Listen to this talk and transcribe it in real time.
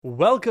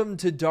Welcome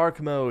to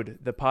Dark Mode,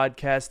 the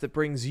podcast that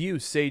brings you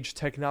sage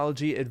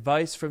technology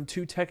advice from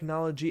two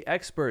technology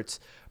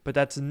experts. But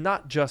that's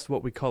not just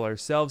what we call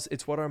ourselves,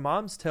 it's what our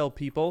moms tell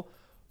people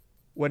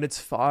when it's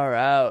far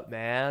out,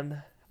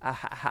 man.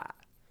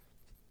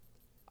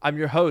 I'm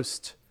your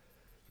host,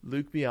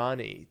 Luke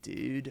Biani,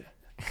 dude.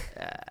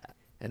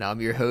 And I'm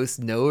your host,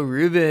 Noah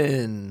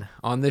Rubin.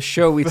 On this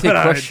show, we take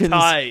questions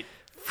Tight.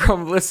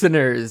 from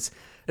listeners,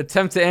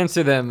 attempt to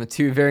answer them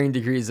to varying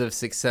degrees of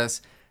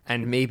success,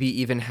 and maybe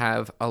even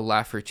have a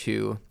laugh or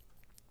two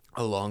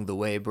along the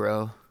way,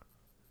 bro.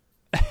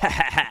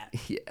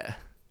 Yeah.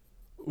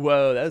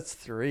 Whoa, that's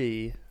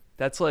 3.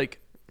 That's like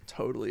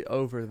totally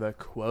over the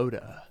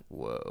quota.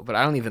 Whoa. But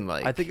I don't even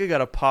I think I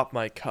gotta pop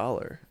my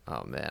collar.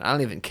 Oh, man. I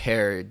don't even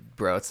care,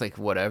 bro. It's like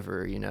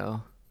whatever, you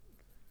know?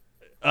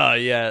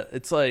 Yeah,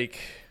 it's like...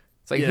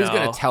 It's like, who's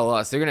going to tell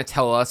us? They're going to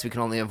tell us we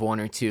can only have 1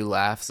 or 2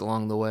 laughs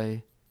along the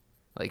way.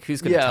 Like,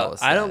 who's going to tell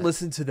us that? I don't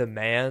listen to the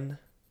man.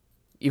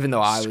 Even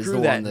though I was the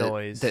one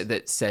noise.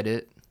 that said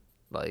it.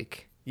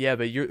 Like... Yeah,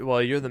 but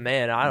you're the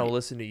man. I don't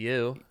listen to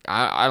you.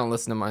 I don't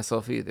listen to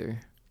myself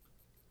either.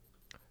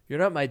 You're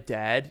not my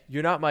dad.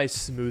 You're not my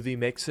smoothie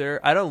mixer.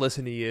 I don't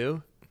listen to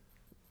you.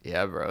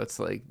 Yeah, bro. It's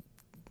like,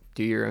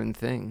 do your own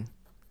thing.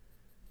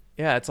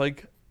 Yeah, it's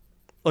like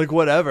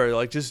whatever.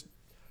 Like, just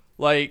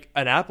like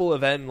an Apple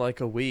event in like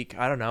a week.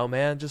 I don't know,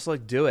 man. Just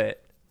like do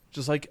it.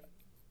 Just like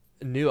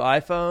a new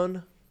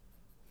iPhone.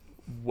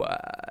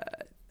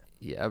 What?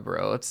 Yeah,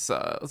 bro. Let's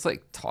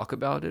like talk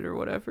about it or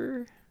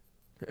whatever.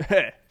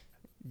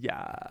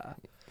 Yeah.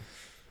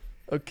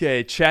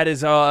 Okay, chat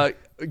is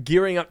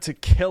gearing up to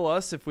kill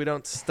us if we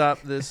don't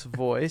stop this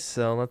voice.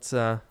 So let's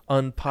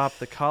unpop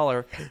the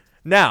collar.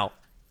 Now,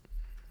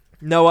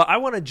 Noah, I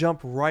want to jump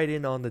right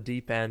in on the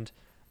deep end,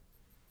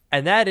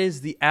 and that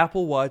is the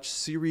Apple Watch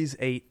Series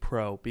 8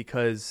 Pro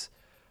because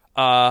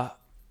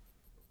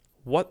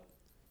what?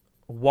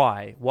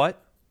 Why?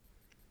 What?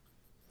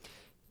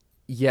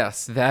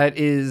 Yes, that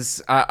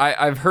is...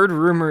 I've heard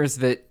rumors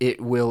that it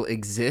will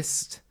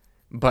exist,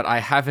 but I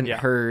haven't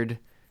heard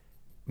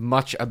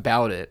much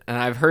about it. And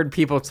I've heard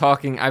people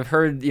talking... I've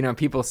heard,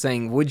 people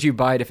saying, would you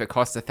buy it if it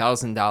cost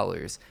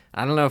 $1,000?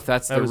 I don't know if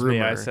that's the rumor. That was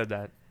me. I said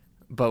that.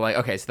 But,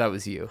 okay, so that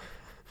was you.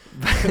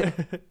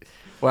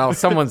 Well,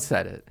 someone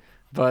said it.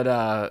 But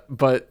I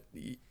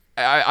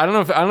don't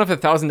know if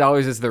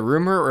 $1,000 is the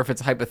rumor or if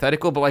it's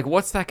hypothetical, but,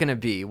 what's that going to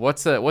be?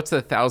 What's a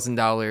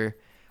 $1,000...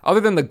 Other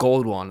than the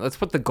gold one, let's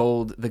put the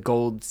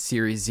gold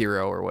Series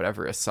 0 or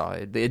whatever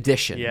aside. The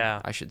edition,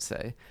 I should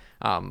say.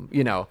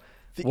 The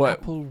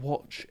Apple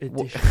Watch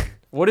edition.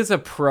 What does a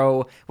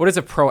pro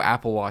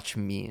Apple Watch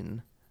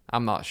mean?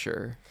 I'm not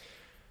sure.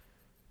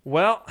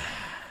 Well,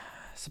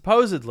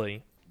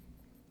 supposedly.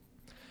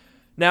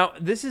 Now,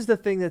 this is the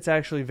thing that's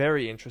actually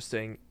very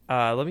interesting.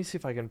 Let me see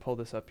if I can pull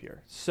this up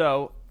here.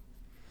 So,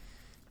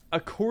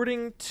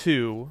 according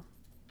to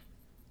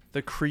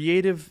the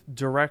creative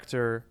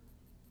director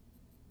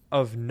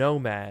of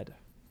Nomad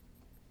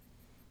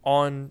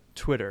on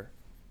Twitter,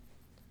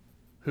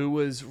 who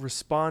was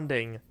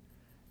responding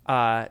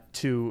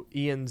to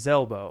Ian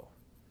Zelbo.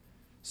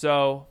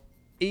 So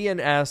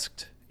Ian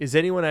asked, is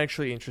anyone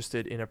actually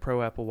interested in a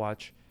Pro Apple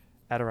Watch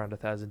at around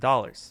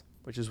 $1,000?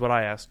 Which is what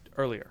I asked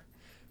earlier.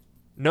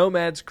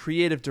 Nomad's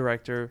creative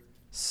director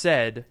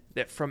said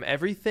that from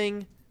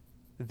everything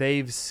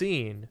they've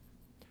seen,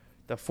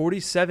 the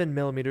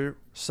 47mm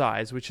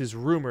size, which is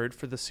rumored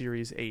for the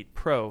Series 8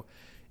 Pro,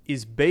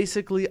 is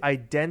basically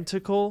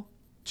identical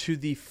to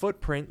the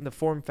footprint and the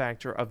form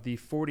factor of the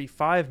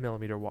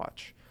 45mm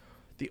watch.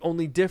 The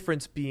only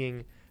difference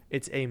being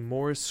it's a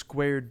more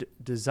squared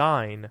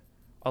design,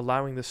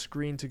 allowing the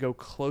screen to go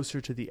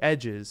closer to the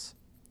edges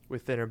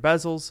with thinner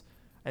bezels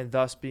and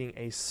thus being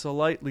a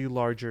slightly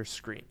larger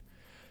screen.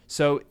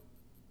 So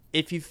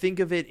if you think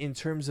of it in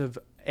terms of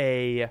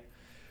if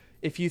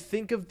you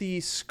think of the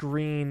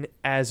screen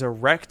as a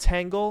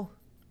rectangle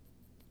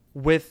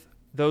with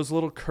those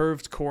little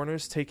curved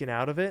corners taken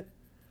out of it,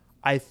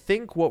 I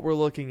think what we're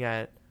looking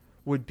at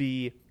would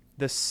be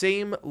the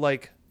same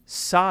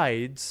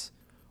sides,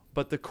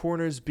 but the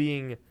corners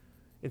being,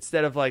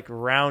 instead of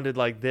rounded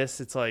like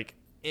this, it's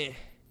you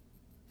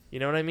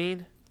know what I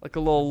mean? Like a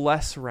little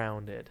less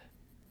rounded.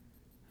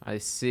 I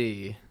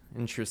see.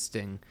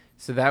 Interesting.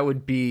 So that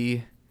would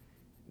be,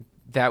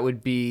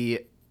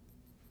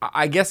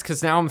 I guess,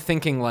 because now I'm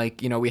thinking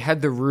we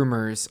had the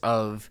rumors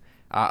of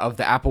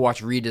the Apple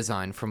Watch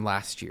redesign from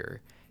last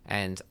year.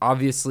 And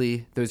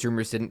obviously those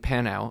rumors didn't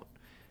pan out,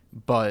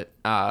 but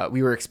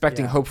we were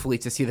expecting hopefully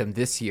to see them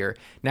this year.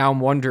 Now I'm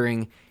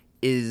wondering,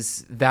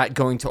 is that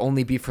going to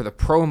only be for the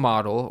Pro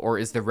model, or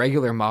is the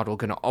regular model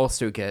going to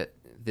also get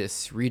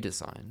this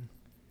redesign?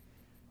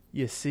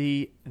 You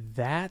see,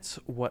 that's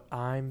what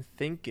I'm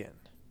thinking.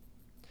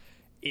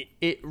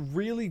 It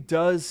really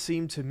does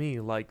seem to me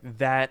like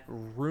that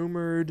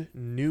rumored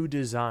new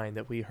design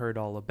that we heard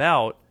all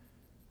about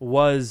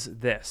was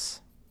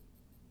this.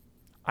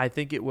 I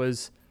think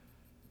it's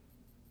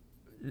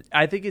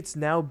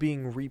now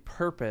being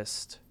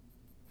repurposed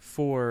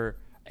for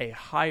a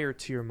higher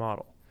tier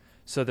model.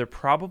 So they're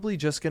probably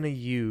just going to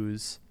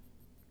use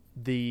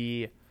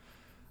the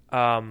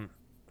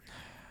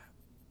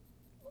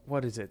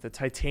what is it? The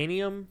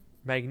titanium,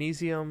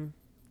 magnesium,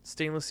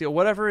 stainless steel,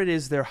 whatever it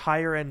is, their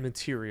higher end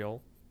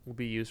material will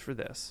be used for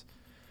this.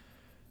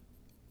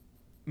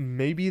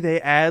 Maybe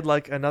they add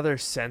like another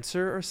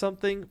sensor or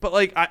something, but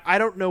like I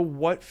don't know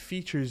what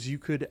features you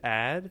could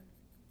add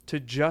to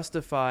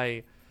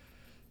justify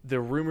the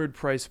rumored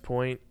price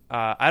point.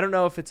 I don't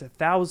know if it's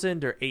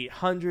 1,000 or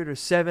 800 or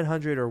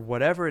 700 or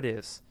whatever it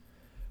is,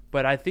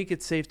 but I think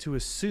it's safe to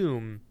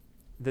assume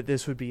that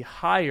this would be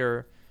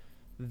higher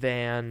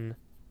than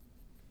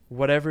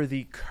whatever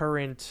the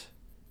current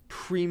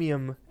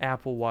premium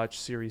Apple Watch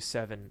Series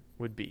 7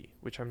 would be,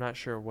 which I'm not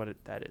sure what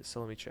that is. So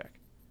let me check.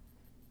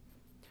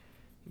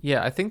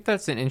 Yeah, I think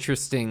that's an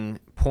interesting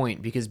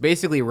point because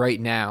basically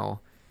right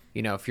now,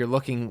 you know, if you're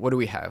looking, what do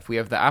we have? We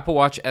have the Apple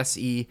Watch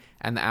SE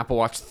and the Apple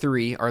Watch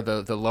 3 are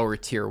the lower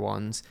tier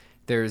ones.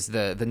 There's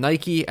the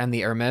Nike and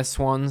the Hermes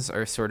ones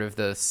are sort of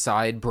the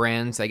side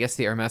brands. I guess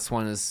the Hermes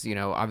one is, you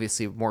know,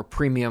 obviously more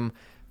premium,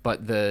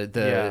 but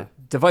the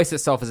device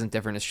itself isn't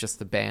different. It's just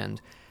the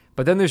band.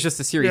 But then there's just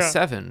the Series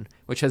 7,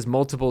 which has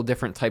multiple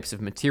different types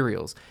of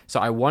materials.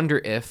 So I wonder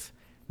if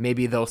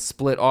maybe they'll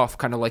split off,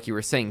 kind of like you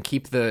were saying,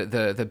 keep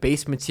the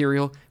base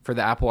material for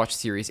the Apple Watch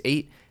Series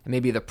 8, and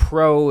maybe the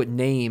Pro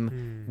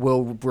name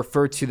will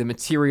refer to the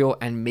material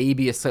and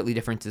maybe a slightly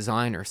different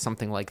design or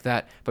something like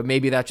that. But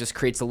maybe that just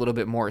creates a little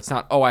bit more. It's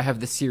not, oh, I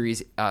have the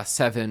Series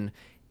 7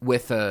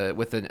 with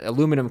an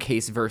aluminum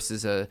case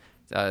versus a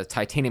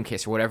titanium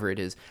case or whatever it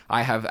is.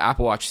 I have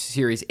Apple Watch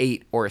Series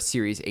 8 or a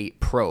Series 8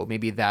 Pro.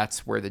 Maybe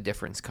that's where the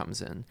difference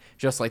comes in.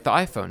 Just like the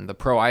iPhone, the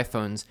Pro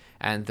iPhones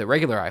and the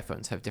regular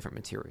iPhones have different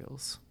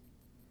materials.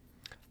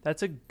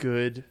 That's a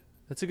good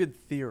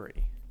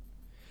theory.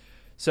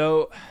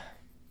 So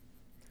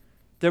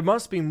there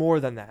must be more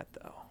than that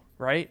though,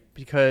 right?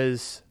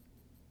 Because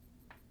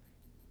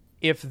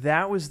if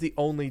that was the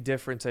only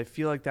difference, I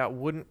feel like that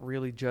wouldn't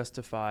really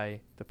justify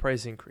the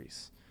price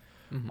increase.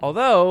 Mm-hmm.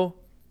 Although,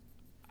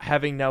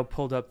 having now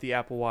pulled up the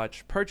Apple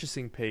Watch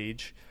purchasing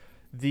page,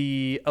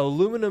 the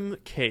aluminum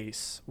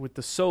case with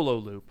the Solo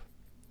Loop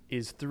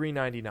is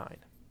 $399,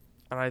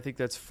 and I think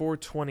that's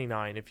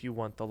 $429 if you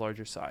want the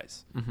larger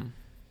size. Mm-hmm.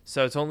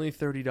 So it's only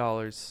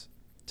 $30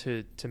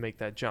 to make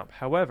that jump.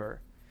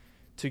 However,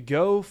 to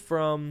go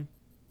from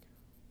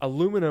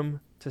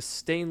aluminum to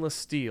stainless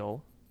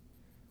steel,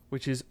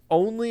 which is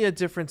only a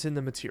difference in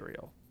the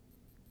material,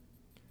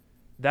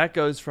 that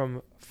goes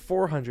from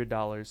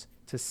 $400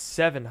 to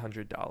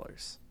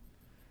 $700.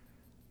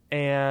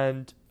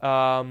 And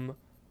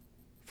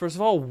first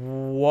of all,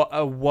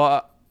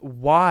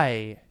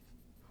 why?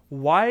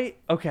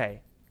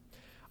 Okay,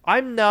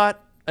 I'm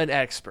not an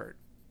expert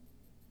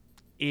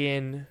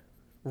in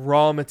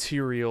raw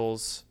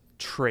materials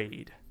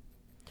trade,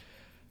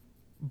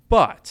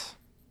 but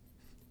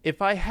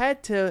if I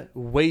had to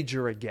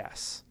wager a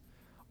guess,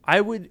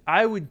 I would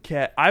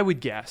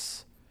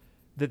guess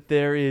that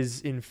there is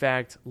in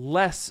fact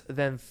less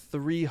than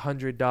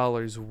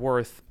 $300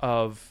 worth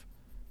of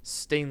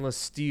stainless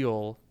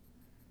steel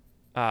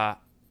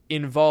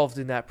involved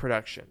in that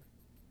production.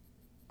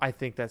 I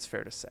think that's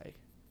fair to say.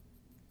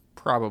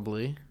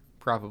 Probably.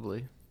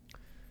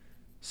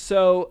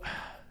 So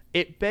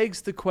it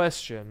begs the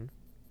question,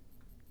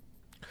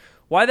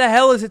 why the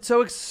hell is it so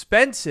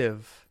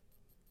expensive?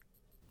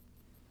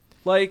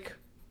 Like,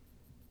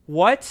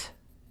 what?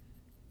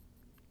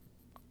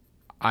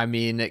 I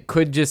mean, it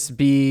could just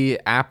be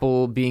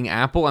Apple being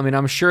Apple. I mean,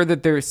 I'm sure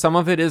that there's some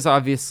of it is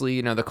obviously,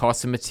 you know, the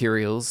cost of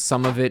materials.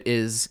 Some of it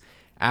is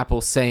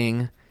Apple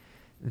saying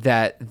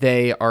that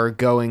they are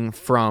going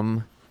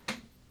from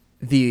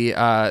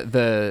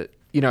that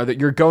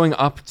you're going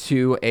up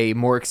to a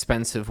more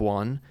expensive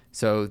one.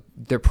 So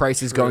their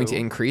price is going to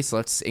increase.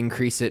 Let's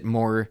increase it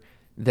more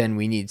than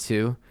we need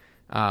to.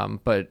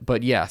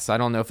 But yes, I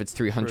don't know if it's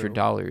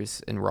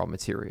 $300 in raw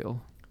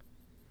material.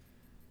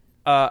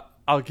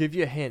 I'll give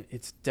you a hint.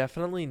 It's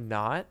definitely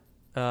not.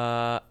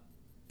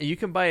 You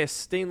can buy a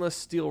stainless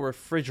steel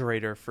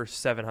refrigerator for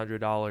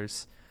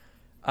 $700.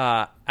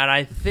 And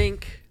I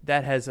think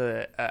that has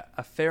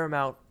a fair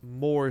amount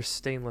more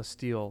stainless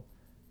steel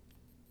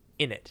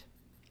in it,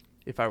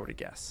 if I were to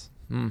guess.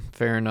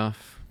 Fair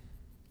enough.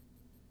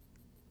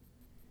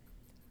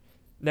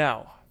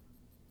 Now,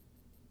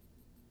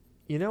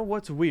 you know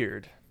what's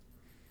weird?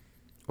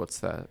 What's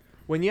that?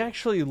 When you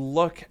actually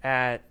look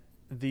at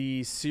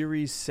the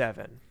Series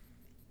 7,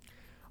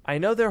 I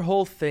know their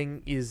whole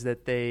thing is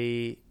that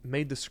they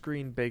made the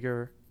screen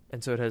bigger,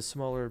 and so it has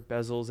smaller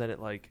bezels and it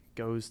like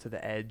goes to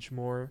the edge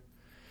more.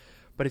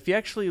 But if you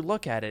actually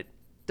look at it,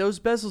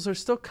 those bezels are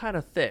still kind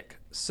of thick.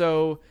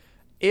 So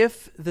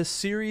if the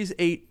Series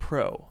 8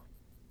 Pro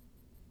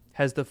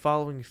has the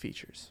following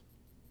features: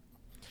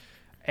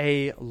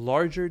 a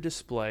larger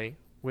display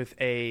with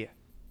a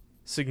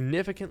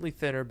significantly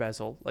thinner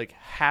bezel, like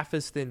half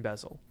as thin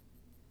bezel,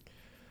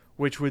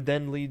 which would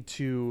then lead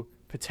to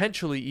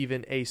potentially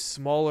even a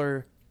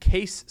smaller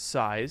case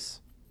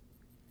size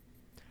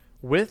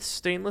with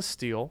stainless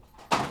steel,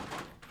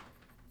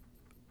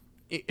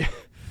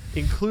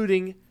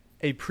 including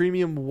a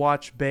premium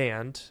watch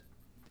band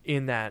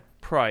in that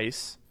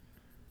price,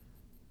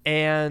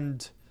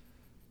 and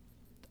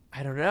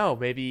I don't know,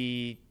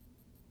 maybe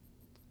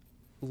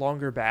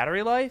longer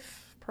battery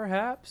life,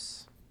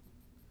 perhaps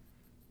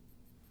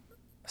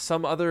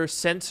some other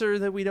sensor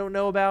that we don't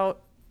know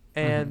about,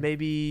 and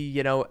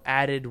maybe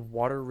added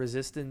water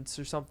resistance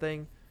or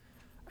something,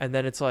 and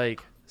then it's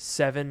like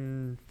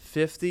 $750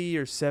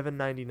 or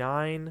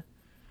 $799.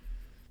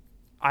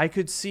 I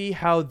could see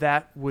how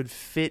that would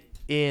fit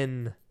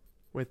in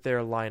with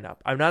their lineup.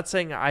 I'm not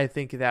saying I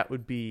think that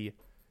would be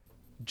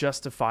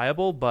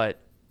justifiable, but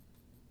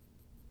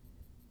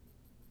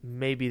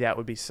maybe that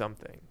would be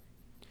something.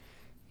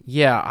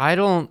 Yeah,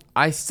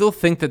 I still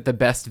think that the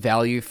best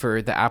value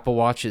for the Apple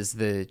Watch is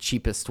the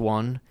cheapest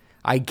one.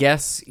 I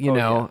guess,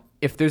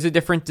 if there's a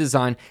different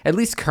design, at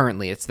least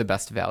currently it's the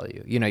best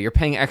value. You're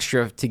paying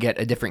extra to get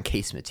a different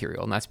case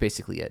material, and that's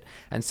basically it.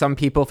 And some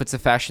people, if it's a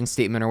fashion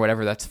statement or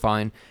whatever, that's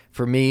fine.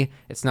 For me,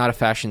 it's not a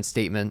fashion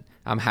statement.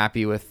 I'm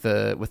happy with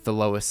the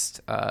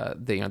lowest,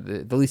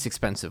 the least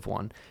expensive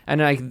one,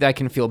 and I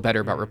can feel better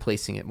about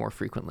replacing it more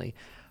frequently.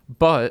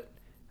 But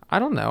I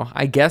don't know.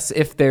 I guess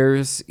if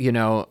there's,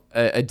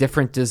 a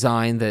different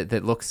design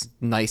that looks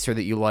nicer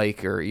that you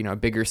like, or, a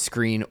bigger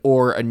screen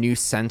or a new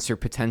sensor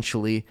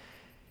potentially,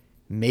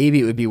 maybe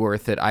it would be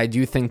worth it. I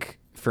do think,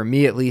 for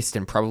me at least,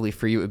 and probably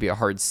for you, it would be a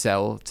hard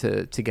sell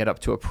to get up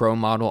to a Pro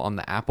model on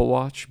the Apple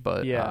Watch,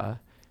 but yeah,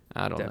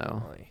 I don't definitely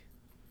know.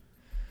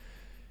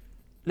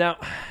 Now,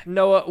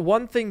 Noah,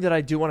 one thing that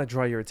I do want to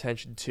draw your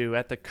attention to,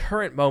 at the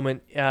current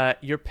moment,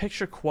 your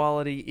picture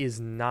quality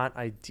is not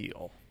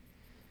ideal.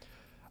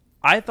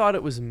 I thought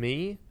it was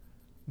me,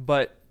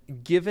 but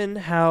given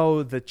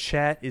how the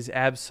chat is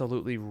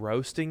absolutely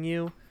roasting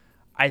you,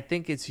 I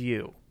think it's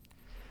you.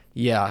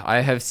 Yeah,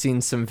 I have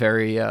seen some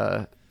very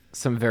good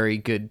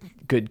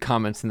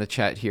comments in the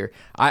chat here.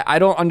 I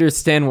don't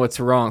understand what's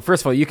wrong.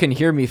 First of all, you can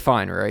hear me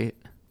fine, right?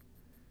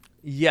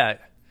 Yeah.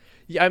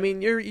 I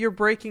mean, you're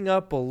breaking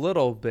up a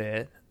little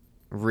bit.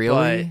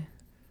 Really?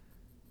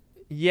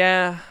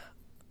 Yeah.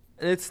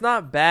 It's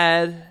not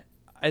bad.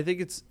 I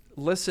think it's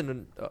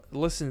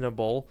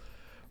listenable.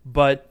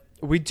 But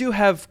we do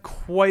have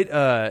quite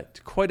a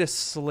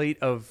slate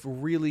of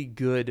really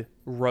good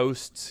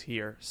roasts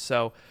here.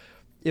 So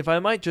if I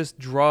might just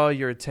draw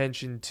your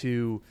attention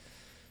to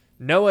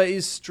Noah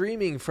is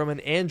streaming from an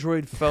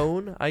Android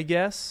phone, I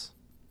guess.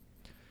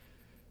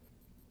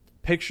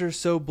 Picture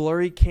so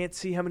blurry, can't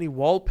see how many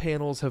wall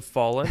panels have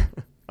fallen.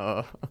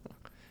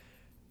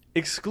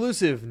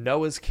 Exclusive,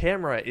 Noah's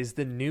camera is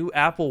the new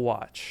Apple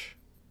Watch.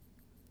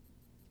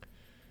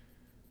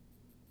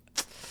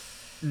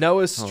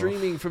 Noah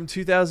streaming from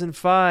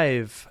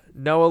 2005.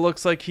 Noah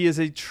looks like he is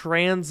a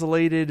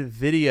translated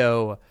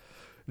video.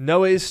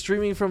 Noah is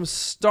streaming from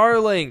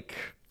Starlink.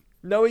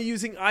 Noah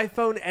using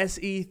iPhone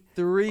SE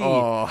 3.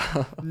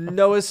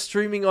 Noah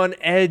streaming on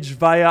Edge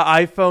via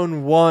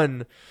iPhone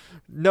 1.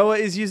 Noah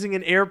is using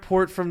an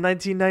airport from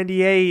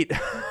 1998.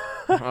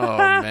 Oh,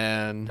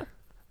 man.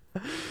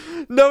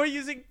 Noah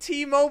using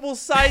T-Mobile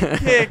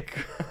Sidekick.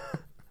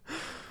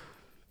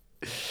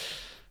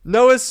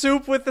 Noah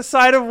soup with the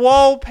side of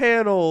wall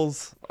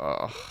panels.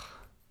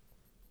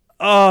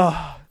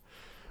 Noah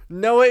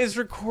is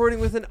recording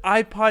with an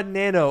iPod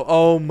Nano.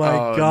 Oh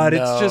my God,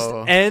 no. It's just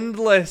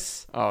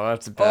endless. Oh,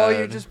 that's bad. Oh,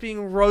 you're just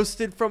being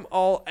roasted from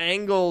all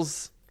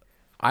angles.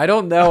 I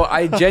don't know.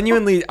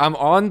 I'm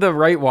on the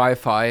right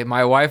Wi-Fi.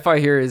 My Wi-Fi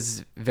here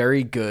is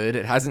very good.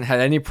 It hasn't had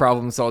any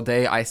problems all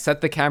day. I set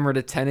the camera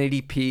to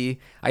 1080p.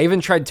 I even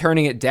tried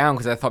turning it down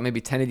because I thought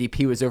maybe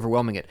 1080p was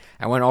overwhelming it.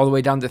 I went all the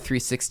way down to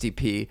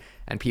 360p,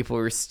 and people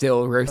were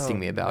still roasting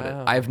me about it.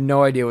 I have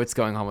no idea what's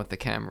going on with the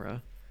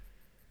camera.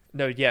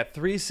 No, yeah,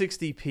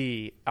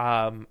 360p.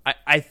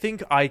 I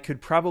think I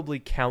could probably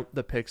count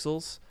the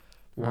pixels.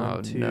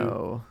 1,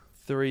 2,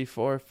 3,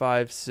 4,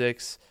 5,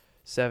 6,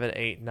 7,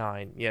 8,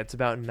 9. Yeah, it's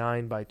about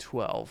 9 by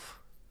 12.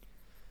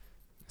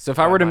 So if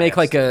I were to make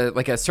like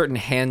a certain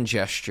hand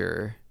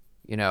gesture,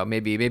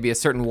 maybe a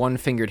certain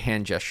one-fingered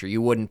hand gesture,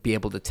 you wouldn't be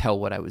able to tell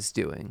what I was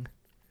doing.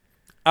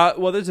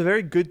 Well, there's a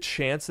very good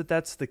chance that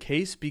that's the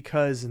case,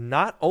 because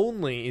not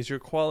only is your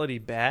quality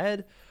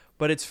bad,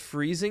 but it's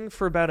freezing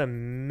for about a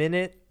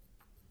minute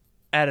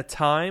at a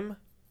time.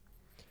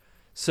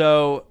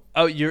 So,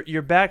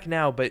 you're back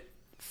now, but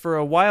for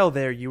a while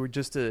there, you were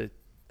just an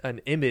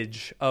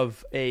image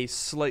of a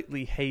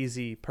slightly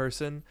hazy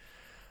person,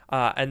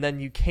 and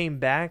then you came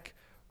back,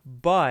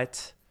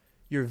 but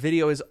your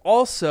video is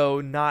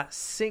also not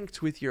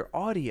synced with your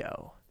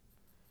audio.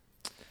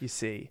 You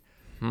see.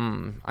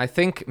 I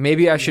think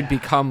maybe I should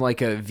become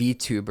like a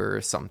VTuber or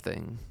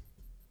something,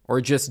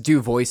 or just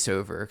do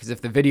voiceover, because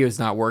if the video is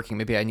not working,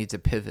 maybe I need to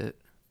pivot.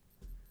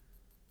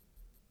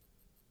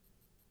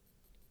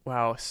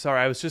 Wow,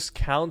 sorry, I was just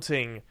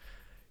counting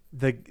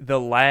the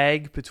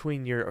lag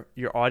between your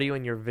audio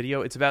and your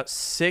video. It's about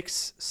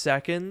 6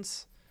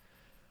 seconds.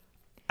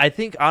 I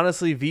think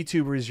honestly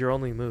VTuber is your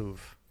only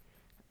move.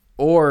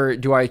 Or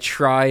do I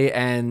try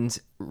and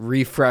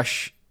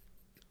restart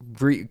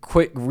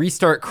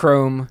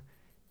Chrome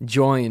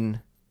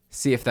join,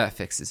 see if that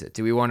fixes it?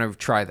 Do we want to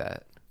try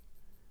that?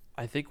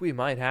 I think we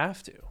might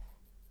have to.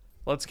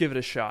 Let's give it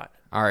a shot.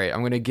 All right,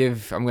 I'm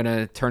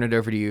gonna turn it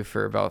over to you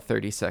for about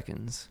 30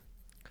 seconds.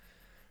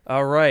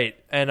 All right,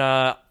 and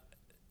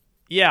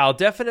yeah, I'll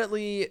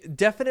definitely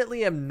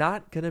am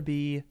not gonna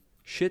be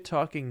shit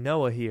talking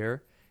Noah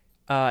here.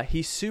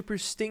 He's super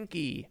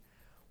stinky.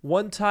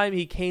 One time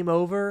he came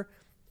over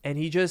and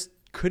he just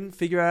couldn't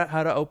figure out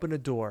how to open a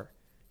door.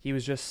 He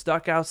was just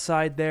stuck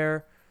outside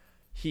there.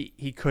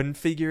 He couldn't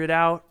figure it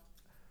out.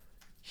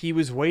 He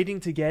was waiting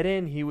to get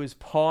in. He was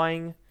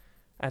pawing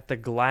at the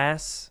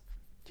glass.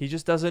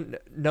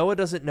 Noah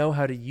doesn't know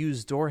how to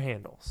use door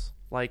handles.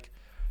 Like,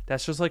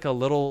 that's just like a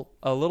little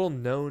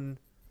known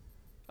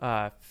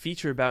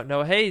feature about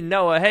Noah. Hey,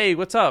 Noah, hey,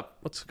 what's up?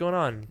 What's going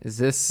on?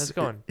 How's it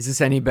going? Is this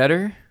any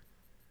better?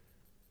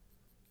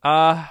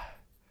 Well,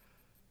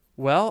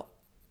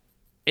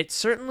 it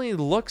certainly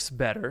looks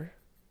better.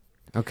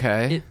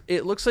 Okay.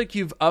 It looks like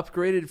you've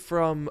upgraded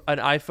from an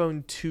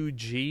iPhone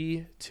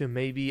 2G to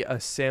maybe a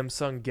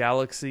Samsung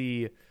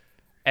Galaxy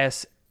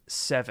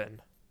S7.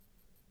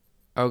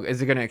 Oh,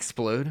 is it going to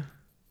explode?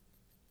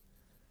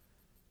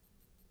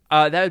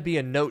 That would be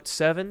a Note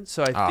 7,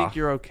 so I think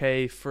you're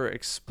okay for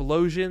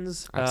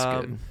explosions. That's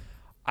good.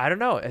 I don't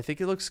know. I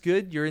think it looks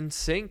good. You're in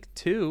sync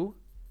too.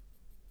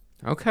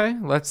 Okay,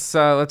 let's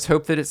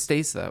hope that it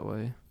stays that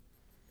way.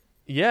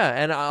 Yeah,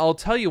 and I'll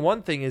tell you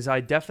one thing is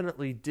I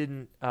definitely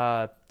didn't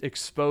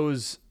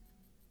expose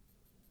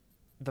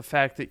the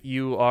fact that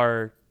you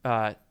are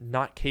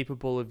not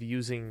capable of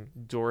using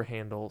door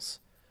handles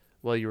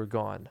while you were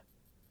gone.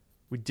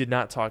 We did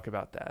not talk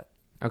about that.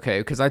 Okay,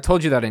 because I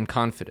told you that in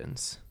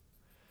confidence.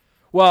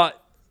 Well,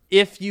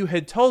 if you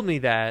had told me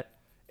that,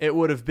 it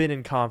would have been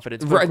in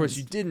confidence. But Right. of course,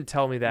 you didn't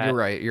tell me that.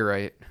 You're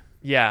right.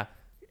 Yeah,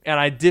 and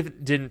I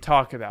didn't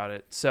talk about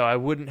it, so I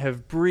wouldn't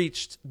have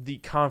breached the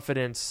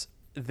confidence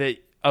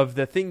of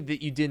the thing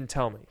that you didn't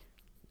tell me.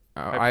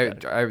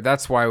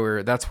 That's why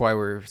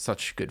we're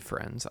such good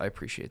friends. I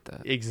appreciate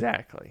that.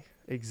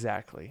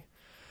 Exactly.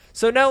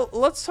 So now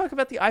let's talk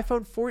about the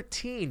iPhone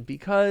 14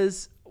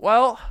 because,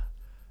 well,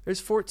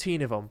 there's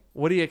 14 of them.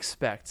 What do you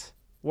expect?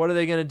 What are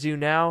they going to do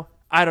now?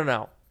 I don't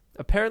know.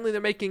 Apparently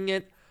they're making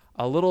it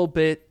a little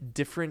bit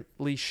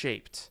differently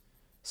shaped.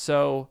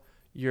 So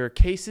your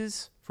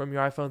cases from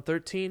your iPhone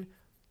 13,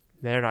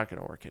 they're not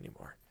going to work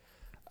anymore.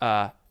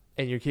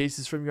 And your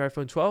cases from your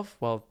iPhone 12,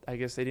 well, I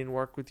guess they didn't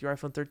work with your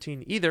iPhone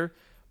 13 either.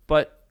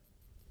 But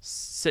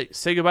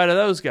say goodbye to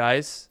those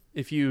guys.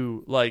 If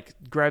you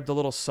grabbed a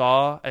little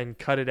saw and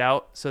cut it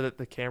out so that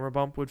the camera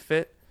bump would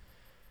fit,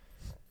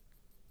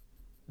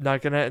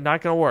 not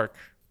gonna work.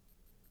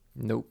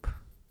 Nope.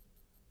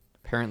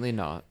 Apparently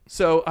not.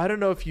 So I don't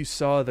know if you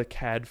saw the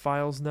CAD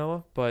files,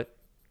 Noah, but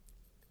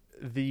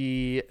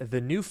the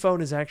new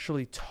phone is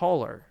actually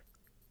taller.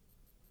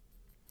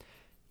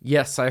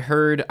 Yes, I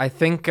heard. I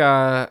think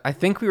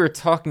we were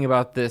talking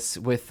about this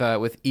with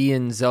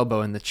Ian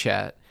Zelbo in the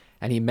chat,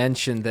 and he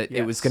mentioned that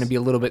it was going to be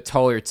a little bit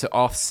taller to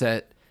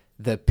offset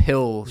the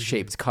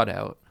pill-shaped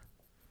cutout.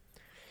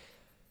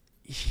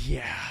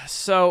 Yeah.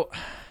 So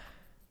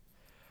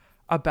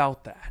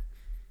about that,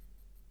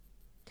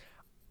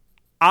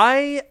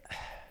 I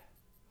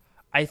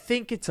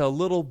think it's a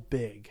little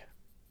big.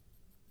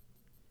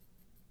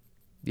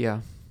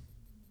 Yeah.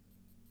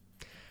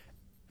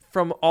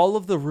 From all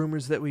of the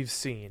rumors that we've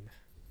seen,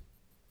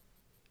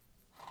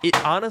 it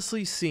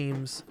honestly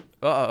seems...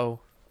 Uh-oh.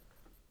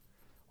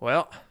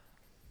 Well...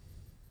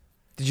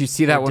 Did you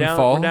see that one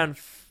fall?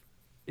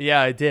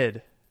 Yeah, I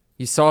did.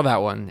 You saw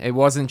that one. It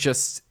wasn't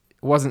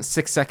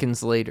 6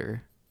 seconds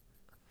later.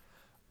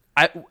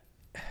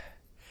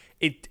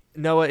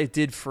 Noah, it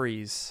did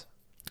freeze.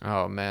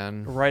 Oh,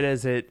 man. Right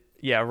as it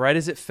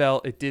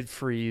fell, it did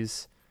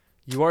freeze.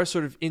 You are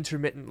sort of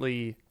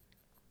intermittently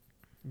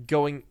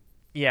going...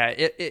 Yeah,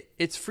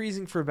 it's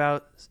freezing for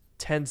about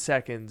 10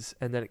 seconds,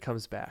 and then it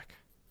comes back.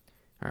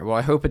 All right, well,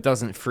 I hope it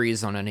doesn't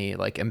freeze on any,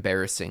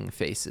 embarrassing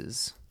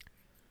faces.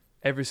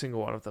 Every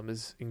single one of them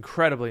is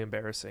incredibly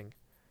embarrassing.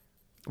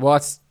 Well,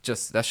 that's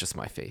just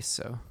my face,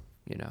 so,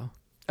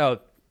 Oh,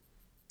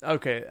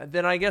 okay.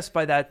 Then I guess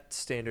by that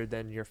standard,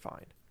 then you're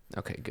fine.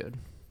 Okay, good.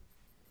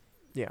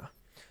 Yeah.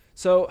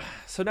 So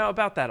now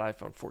about that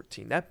iPhone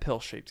 14, that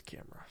pill-shaped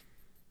camera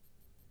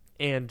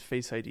and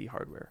Face ID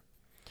hardware.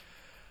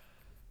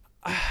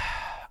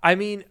 I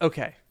mean,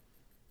 okay.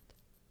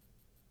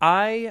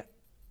 I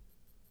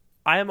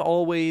am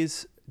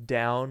always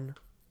down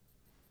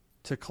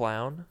to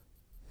clown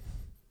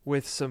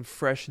with some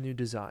fresh new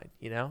design,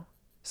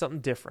 Something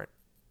different.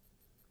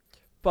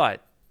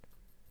 But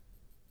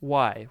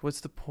why? What's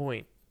the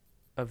point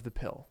of the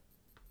pill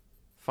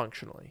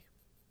functionally?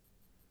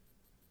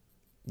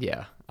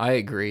 Yeah, I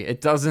agree.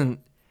 It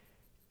doesn't...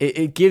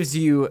 It gives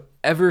you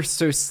ever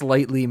so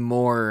slightly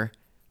more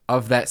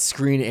of that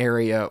screen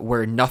area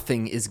where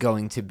nothing is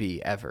going to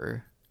be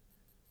ever.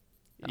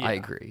 Yeah. I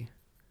agree.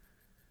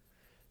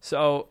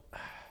 So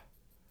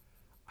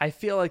I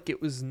feel like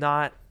it was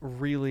not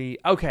really...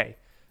 Okay,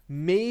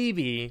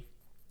 maybe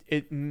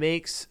it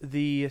makes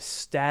the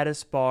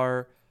status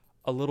bar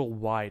a little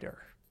wider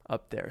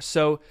up there.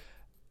 So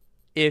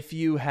if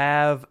you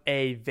have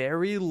a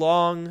very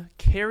long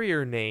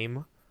carrier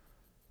name,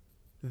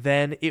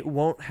 then it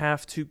won't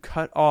have to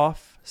cut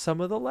off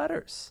some of the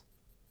letters.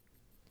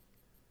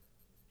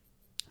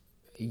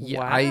 Yeah,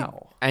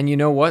 Wow. and you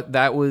know what?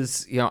 That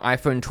was,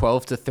 iPhone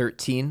 12 to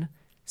 13,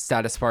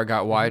 status bar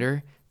got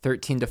wider.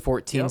 13 to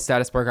 14, Yep.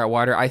 status bar got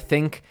wider. I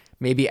think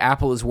maybe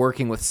Apple is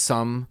working with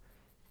some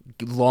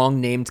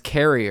long-named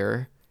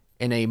carrier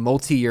in a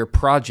multi-year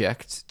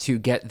project to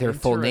get their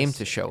full name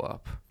to show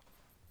up.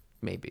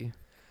 Maybe.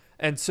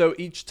 And so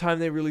each time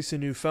they release a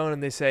new phone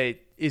and they say,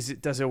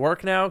 does it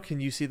work now? Can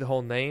you see the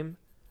whole name?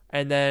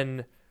 And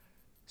then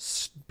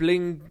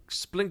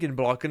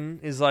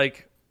Splinkenblocken is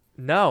like,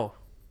 no,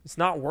 it's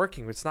not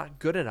working. It's not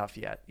good enough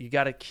yet. You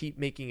got to keep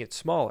making it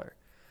smaller.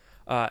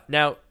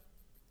 Now,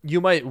 you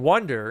might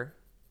wonder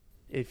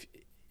if,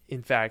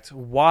 in fact,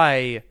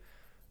 why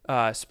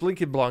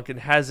Splinkenblocken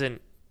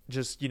hasn't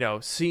just,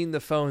 seen the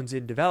phones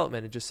in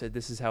development and just said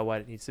this is how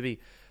wide it needs to be.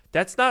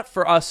 That's not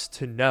for us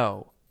to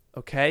know,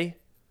 okay?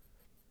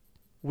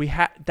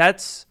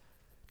 That's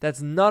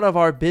none of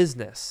our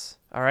business.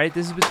 All right,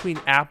 this is between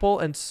Apple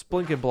and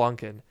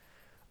Splinkenblocken.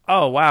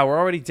 Oh wow, we're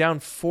already down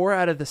 4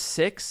 out of the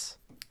 6.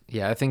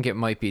 Yeah, I think it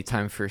might be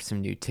time for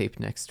some new tape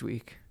next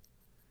week.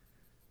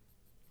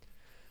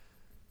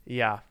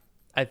 Yeah,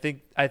 I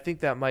think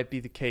that might be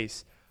the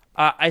case.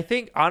 I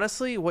think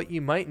honestly, what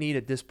you might need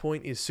at this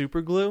point is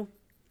super glue.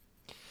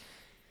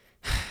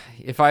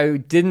 If I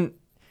didn't,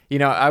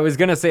 I was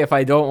gonna say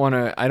I don't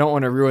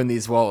want to ruin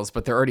these walls,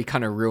 but they're already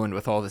kind of ruined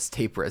with all this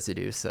tape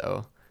residue.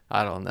 So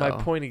I don't know. My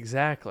point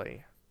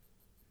exactly.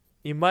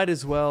 You might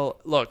as well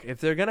look if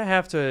they're gonna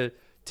have to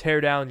tear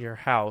down your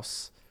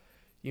house.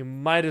 You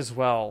might as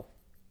well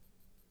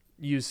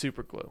use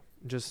super glue.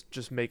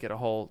 Just make it a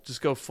whole.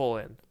 Just go full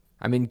in.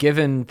 I mean,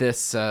 given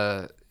these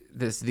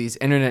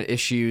internet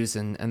issues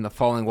and the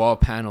falling wall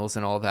panels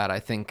and all that, I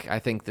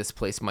think this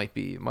place might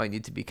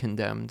need to be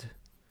condemned.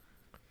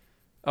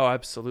 Oh,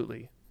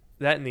 absolutely.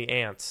 That and the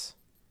ants.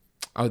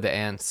 Oh, the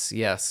ants.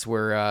 Yes,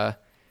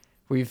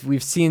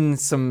 we've seen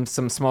some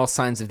small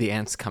signs of the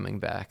ants coming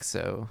back,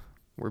 so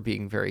we're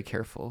being very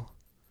careful.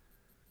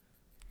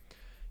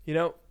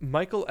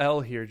 Michael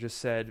L. here just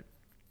said,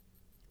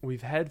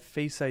 we've had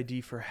Face ID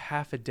for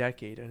half a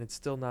decade and it's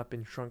still not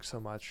been shrunk so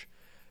much.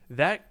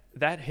 That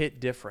hit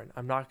different.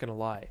 I'm not going to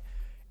lie.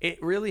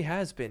 It really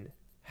has been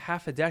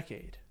half a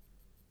decade.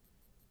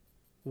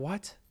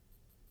 What?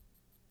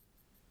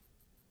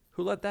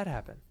 Who let that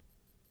happen?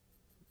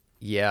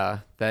 Yeah,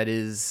 that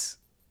is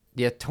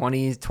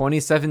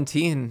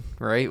 2017,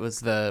 right? Was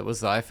the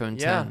iPhone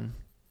 10.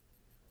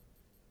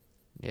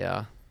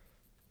 Yeah.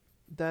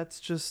 That's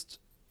just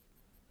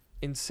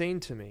insane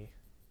to me.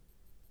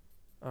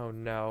 Oh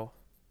no.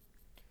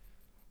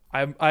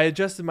 I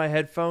adjusted my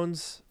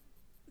headphones,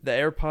 the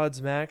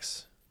AirPods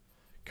Max.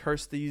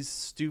 Curse these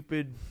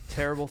stupid,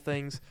 terrible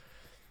things.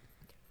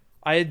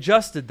 I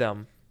adjusted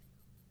them,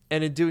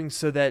 and in doing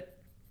so, that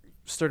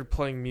started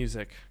playing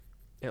music.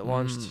 It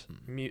launched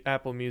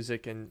Apple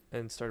Music and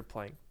started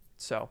playing.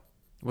 So,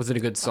 was it a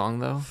good song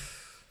though?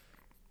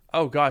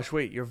 oh gosh,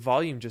 wait, your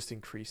volume just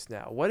increased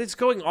now. What is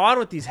going on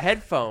with these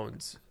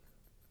headphones?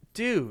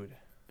 Dude,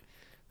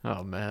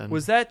 Oh man.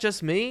 was that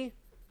just me?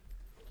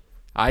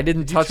 I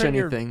didn't Did you touch turn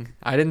your- anything.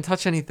 I didn't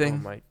touch anything. Oh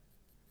my.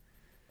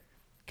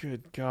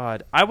 Good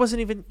God. I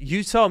wasn't even.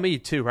 You saw me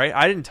too, right?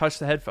 I didn't touch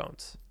the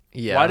headphones.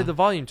 Yeah. Why did the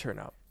volume turn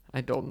up? I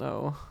don't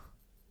know.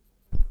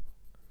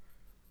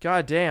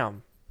 God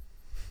damn.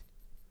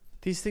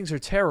 These things are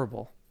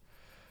terrible.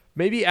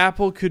 Maybe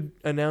Apple could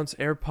announce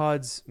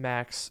AirPods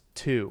Max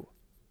 2.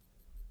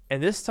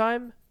 And this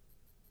time,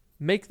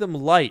 make them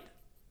light,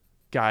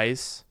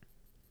 guys.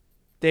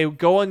 They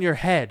go on your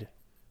head.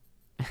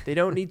 They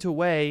don't need to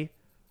weigh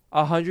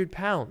 100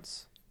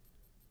 pounds.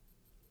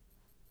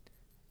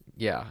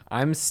 Yeah,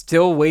 I'm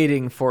still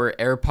waiting for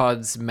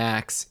AirPods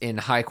Max in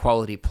high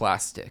quality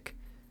plastic,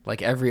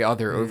 like every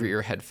other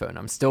over-ear headphone.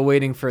 I'm still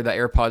waiting for the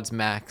AirPods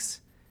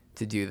Max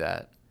to do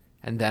that,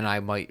 and then I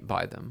might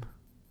buy them.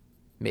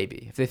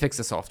 Maybe, if they fix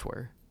the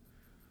software.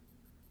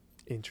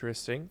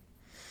 Interesting.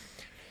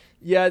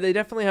 Yeah, they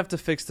definitely have to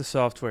fix the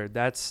software.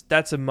 That's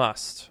a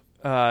must.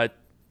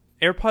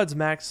 AirPods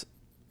Max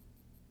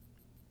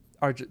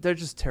they're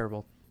just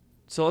terrible.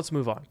 So let's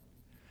move on.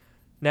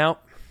 Now,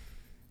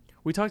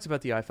 we talked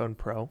about the iPhone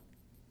Pro.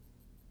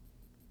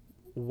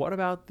 What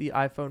about the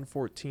iPhone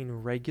 14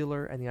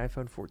 regular and the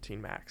iPhone 14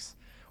 Max?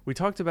 We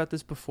talked about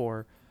this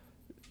before.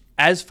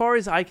 As far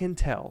as I can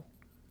tell,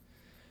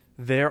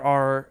 there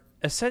are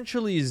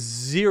essentially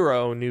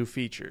 0 new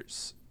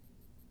features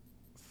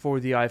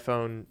for the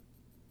iPhone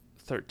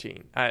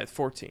 14.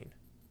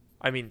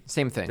 I mean,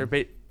 Same thing.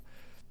 they're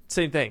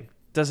same thing.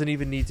 Doesn't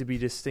even need to be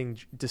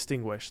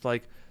distinguished.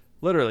 Like,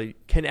 literally,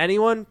 can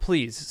anyone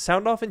please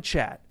sound off in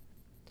chat?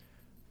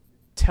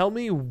 Tell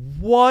me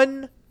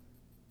one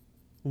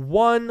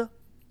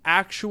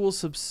actual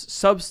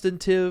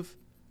substantive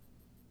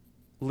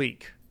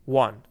leak.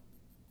 One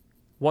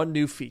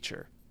new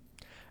feature.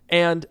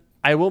 And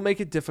I will make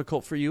it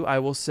difficult for you. I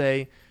will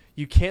say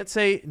you can't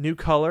say new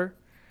color,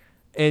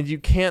 and you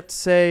can't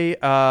say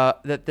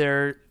that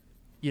they're,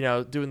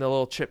 doing the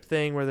little chip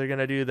thing where they're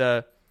gonna do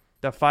the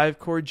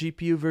 5-core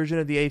GPU version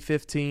of the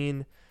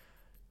A15.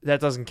 That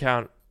doesn't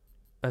count.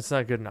 That's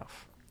not good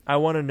enough. I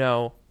want to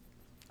know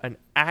an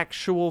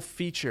actual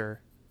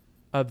feature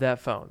of that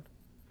phone.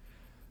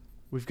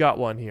 We've got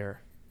one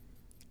here.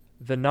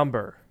 The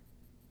number.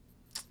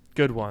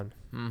 Good one.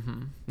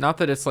 Mm-hmm. Not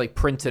that it's like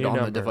printed on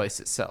the device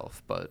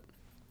itself, but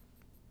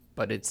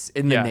it's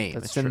in the name.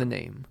 It's true. In the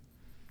name.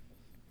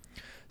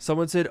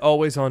 Someone said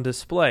always on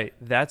display.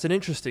 That's an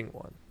interesting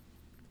one.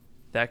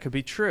 That could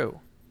be true.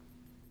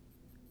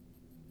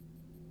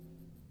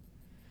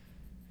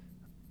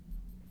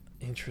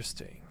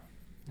 Interesting.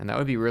 And that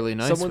would be really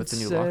nice with the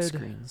new lock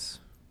screens.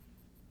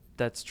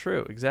 That's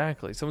true,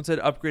 exactly. Someone said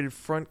upgraded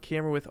front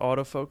camera with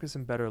autofocus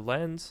and better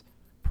lens.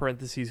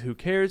 Parentheses, who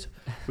cares?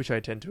 Which I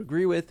tend to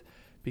agree with,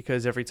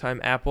 because every time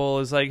Apple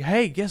is like,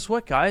 hey, guess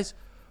what, guys?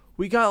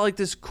 We got like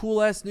this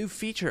cool ass new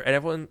feature. And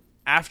everyone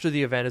after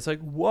the event is like,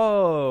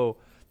 whoa,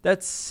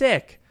 that's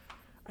sick.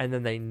 And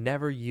then they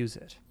never use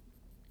it.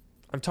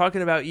 I'm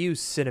talking about you,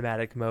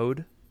 cinematic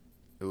mode.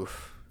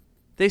 Oof.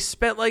 They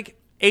spent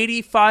like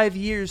 85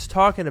 years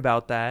talking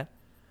about that.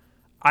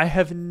 I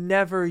have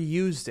never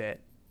used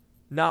it.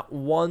 Not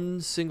one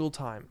single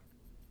time.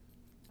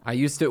 I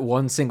used it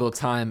one single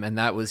time, and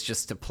that was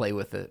just to play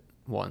with it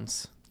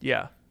once.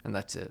 Yeah. And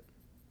that's it.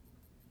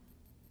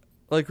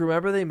 Like,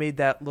 remember they made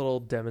that little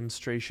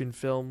demonstration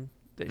film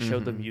that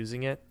showed them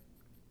using it?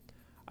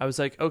 I was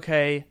like,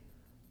 okay,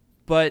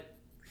 but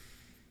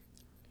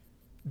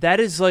that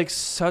is like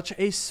such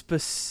a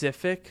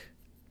specific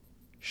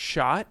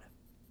shot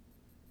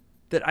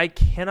that I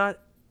cannot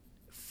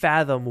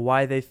fathom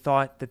why they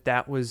thought that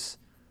that was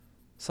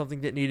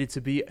something that needed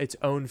to be its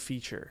own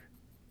feature.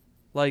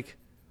 Like,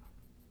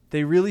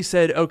 they really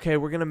said, okay,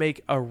 we're going to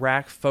make a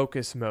rack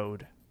focus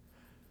mode.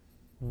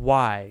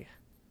 Why?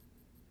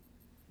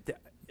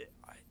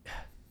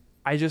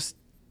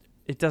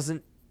 It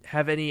doesn't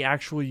have any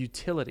actual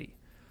utility.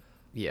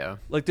 Yeah.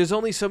 Like, there's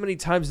only so many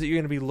times that you're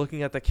going to be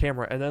looking at the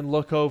camera and then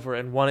look over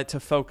and want it to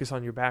focus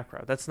on your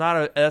background. That's not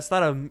a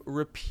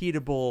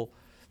repeatable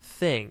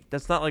thing.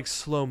 That's not like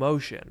slow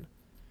motion.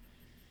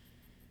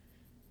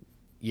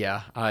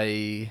 Yeah,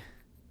 I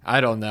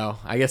don't know.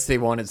 I guess they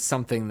wanted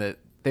something that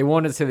they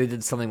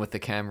did something with the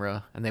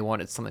camera, and they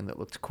wanted something that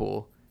looked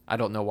cool. I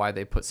don't know why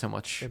they put so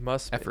much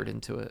effort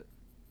into it.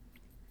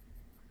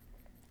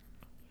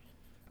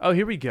 Oh,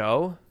 here we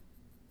go.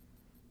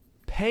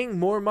 Paying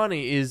more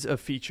money is a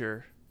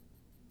feature.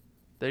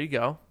 There you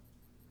go.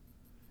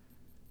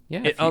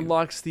 Yeah, it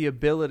unlocks the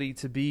ability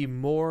to be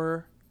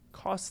more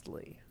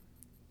costly.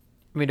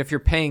 I mean, if you're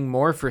paying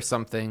more for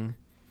something,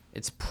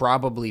 it's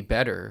probably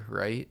better,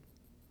 right?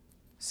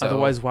 So,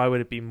 otherwise, why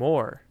would it be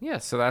more? Yeah,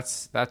 so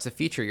that's a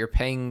feature. You're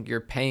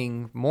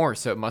paying more,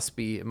 so it must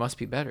be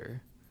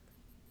better.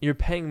 You're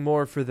paying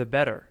more for the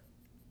better.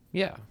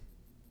 Yeah.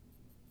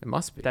 It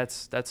must be.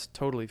 That's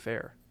totally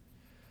fair.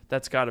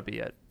 That's got to be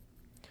it.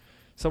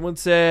 Someone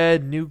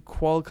said new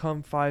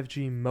Qualcomm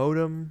 5G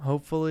modem,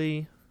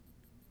 hopefully.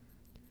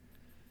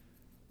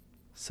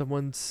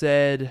 Someone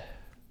said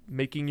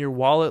making your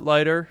wallet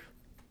lighter.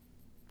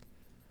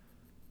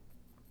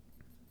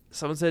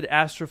 Someone said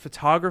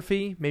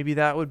astrophotography. Maybe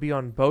that would be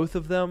on both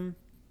of them.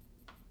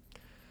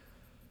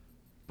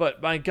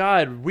 But my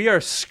God, we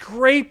are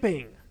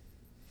scraping.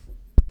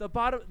 The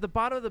bottom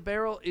of the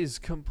barrel is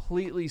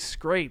completely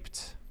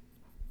scraped.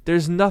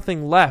 There's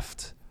nothing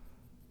left.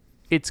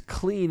 It's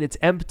clean. It's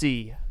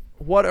empty.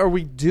 What are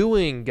we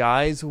doing,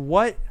 guys?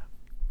 What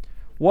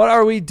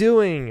are we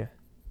doing?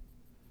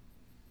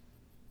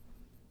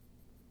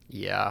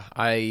 Yeah,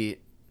 I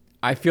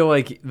feel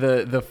like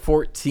the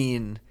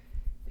 14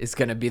 is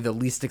going to be the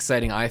least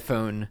exciting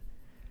iPhone.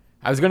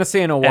 I was going to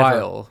say in a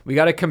while. We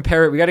got to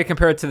compare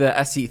it to the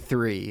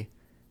SE3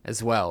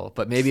 as well,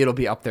 but maybe it'll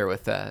be up there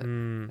with that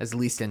as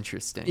least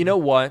interesting. You know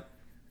what?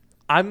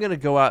 I'm going to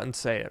go out and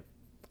say it.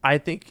 I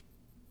think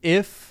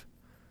if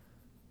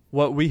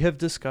what we have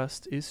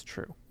discussed is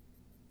true,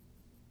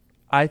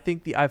 I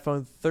think the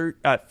iPhone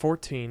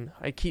 14,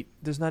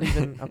 there's not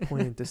even a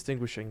point in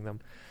distinguishing them.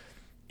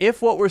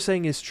 If what we're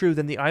saying is true,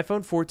 then the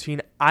iPhone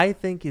 14, I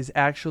think, is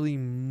actually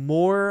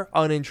more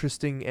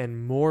uninteresting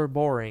and more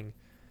boring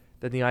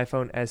than the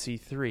iPhone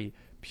SE3,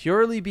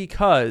 purely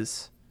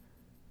because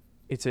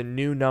it's a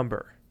new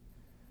number.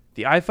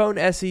 The iPhone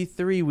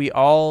SE3, we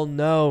all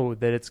know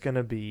that it's going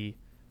to be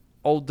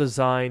old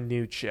design,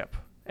 new chip.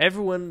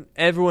 Everyone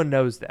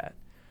knows that.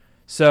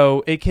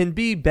 So it can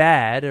be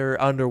bad or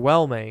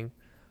underwhelming,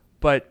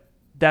 but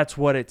that's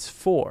what it's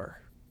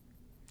for.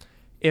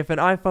 If an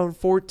iPhone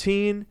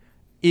 14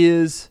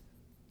 is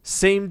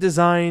same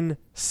design,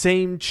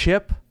 same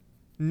chip,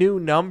 new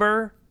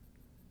number,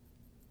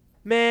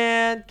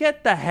 man,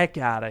 get the heck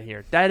out of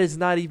here. That is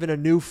not even a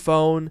new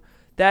phone.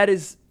 That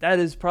is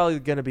probably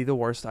going to be the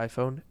worst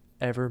iPhone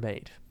ever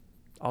made.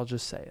 I'll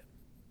just say it.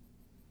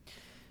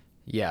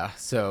 Yeah,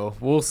 so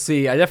we'll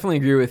see. I definitely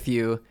agree with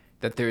you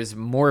that there's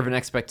more of an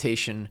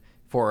expectation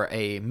for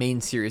a main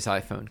series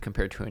iPhone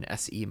compared to an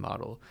SE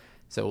model.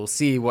 So we'll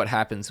see what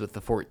happens with the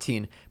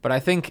 14. But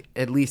I think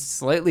at least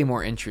slightly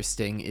more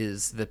interesting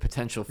is the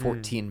potential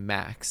 14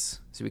 Max.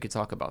 So we could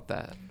talk about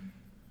that.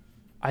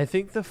 I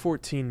think the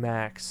 14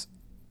 Max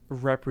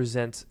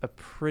represents a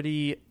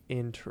pretty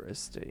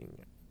interesting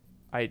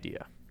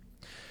idea.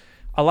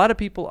 A lot of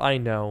people I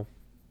know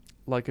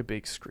like a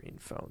big screen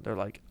phone. They're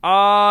like,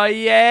 oh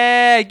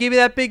yeah, give me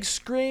that big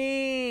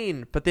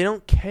screen. But they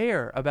don't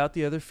care about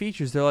the other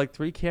features. They're like,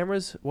 3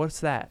 cameras? What's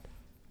that?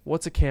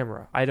 What's a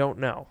camera? I don't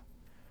know.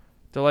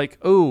 They're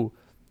like, ooh,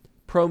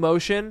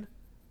 ProMotion?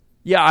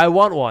 Yeah, I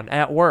want one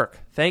at work.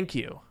 Thank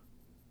you.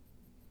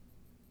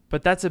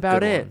 But that's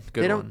about it.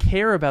 They don't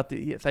care about the...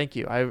 Yeah, thank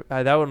you.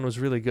 I that one was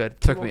really good.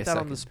 Took me a that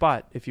second. On the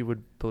spot, if you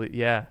would believe.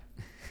 Yeah.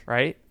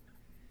 Right?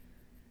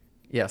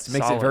 Yes, it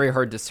makes it very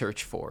hard to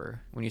search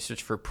for when you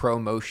search for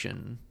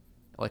ProMotion,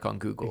 like on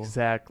Google.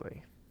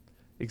 Exactly.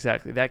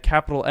 That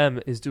capital M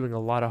is doing a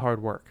lot of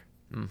hard work.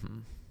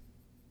 Mm-hmm.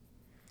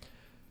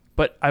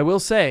 But I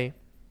will say,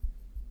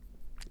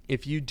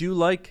 if you do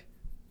like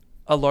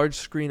a large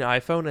screen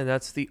iPhone and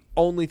that's the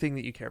only thing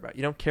that you care about,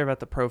 you don't care about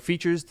the Pro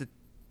features,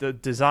 the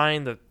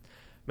design, the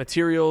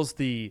materials,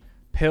 the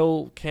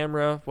pill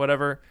camera,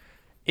 whatever.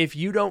 If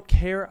you don't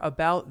care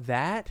about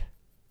that,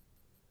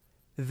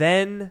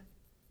 then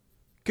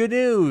good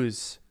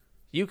news.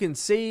 You can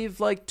save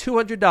like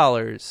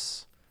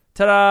 $200.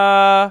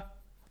 Ta-da!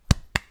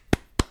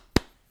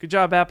 Good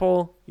job,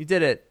 Apple. You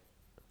did it.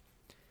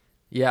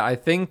 Yeah, I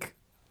think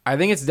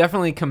it's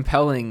definitely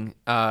compelling,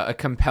 a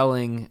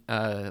compelling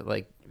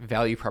like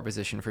value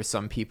proposition for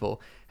some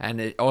people, and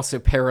it also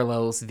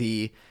parallels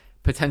the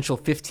potential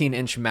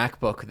 15-inch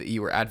MacBook that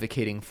you were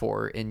advocating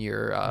for in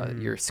your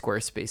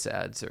Squarespace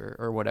ads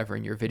or whatever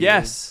in your videos.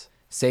 Yes.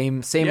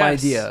 Same Yes.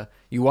 idea.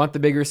 You want the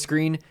bigger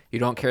screen. You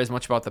don't care as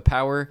much about the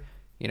power.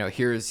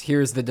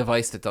 Here's the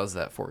device that does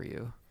that for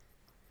you.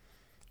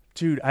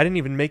 Dude, I didn't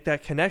even make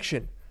that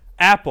connection.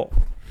 Apple.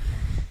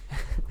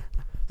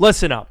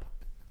 Listen up.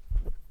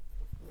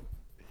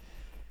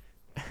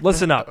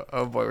 Listen up.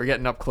 Oh boy, we're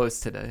getting up close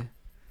today.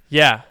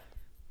 Yeah.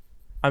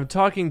 I'm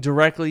talking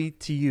directly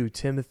to you,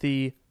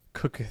 Timothy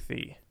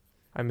Cookathy.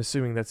 I'm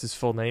assuming that's his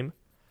full name.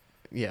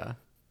 Yeah.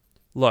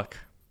 Look.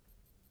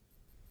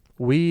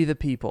 We, the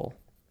people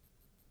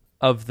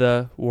of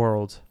the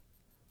world,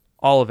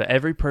 all of it,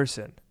 every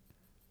person,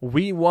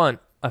 we want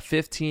a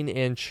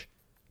 15-inch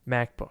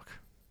MacBook.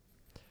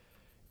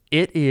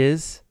 It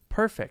is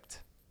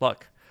perfect.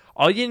 Look,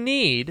 all you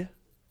need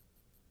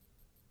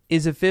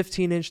is a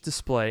 15-inch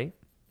display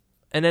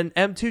and an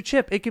M2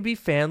 chip. It could be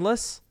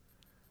fanless.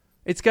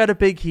 It's got a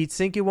big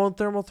heatsink. It won't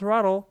thermal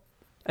throttle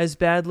as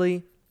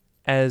badly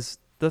as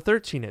the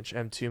 13-inch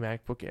M2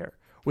 MacBook Air.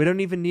 We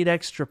don't even need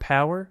extra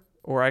power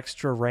or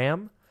extra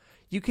RAM.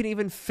 You can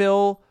even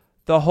fill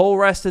the whole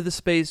rest of the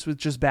space with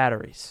just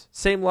batteries.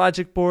 Same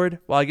logic board.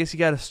 Well, I guess you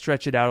got to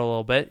stretch it out a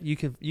little bit. You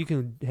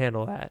can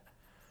handle that.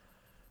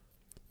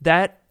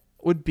 That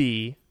would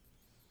be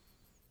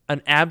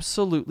an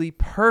absolutely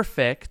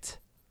perfect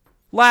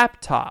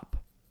laptop.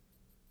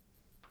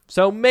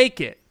 So make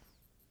it.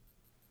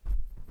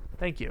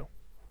 Thank you.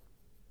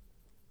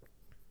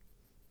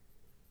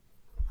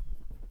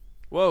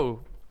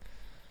 Whoa.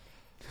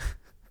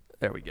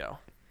 There we go.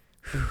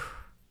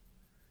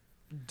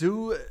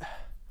 Do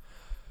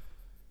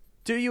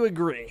you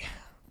agree?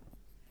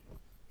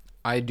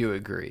 I do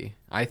agree.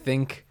 I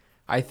think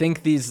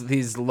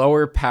these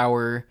lower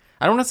power,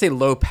 I don't want to say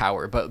low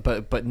power,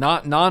 but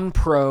not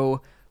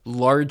non-pro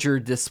larger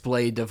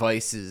display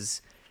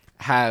devices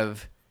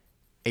have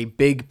a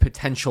big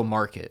potential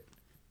market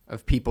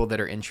of people that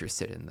are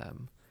interested in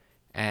them.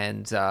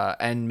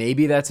 And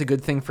maybe that's a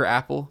good thing for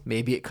Apple.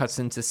 Maybe it cuts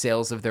into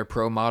sales of their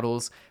Pro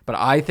models, but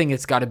I think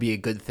it's got to be a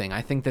good thing.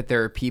 I think that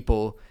there are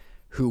people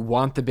who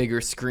want the bigger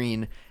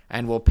screen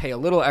and will pay a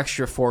little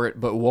extra for it,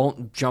 but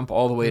won't jump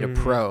all the way to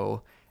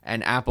Pro,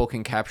 and Apple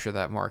can capture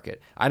that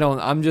market.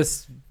 I'm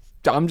just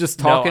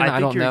talking. No, I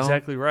don't know. You're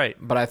exactly right.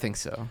 But I think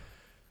so.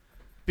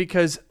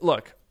 Because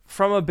look,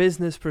 from a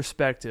business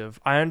perspective,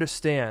 I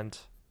understand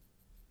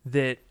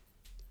that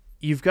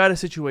you've got a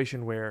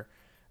situation where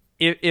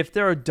if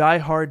there are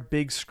diehard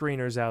big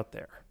screeners out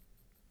there,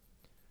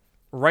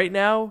 right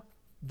now,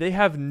 they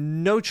have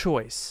no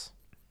choice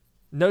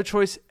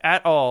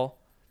at all.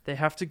 They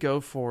have to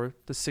go for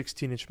the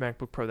 16-inch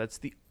MacBook Pro. That's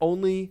the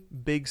only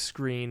big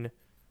screen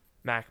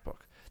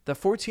MacBook. The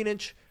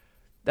 14-inch,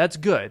 that's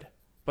good,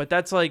 but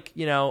that's like, a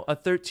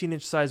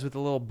 13-inch size with a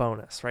little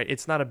bonus, right?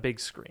 It's not a big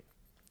screen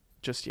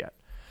just yet.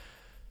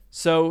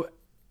 So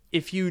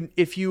if you're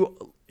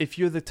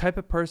the type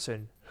of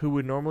person who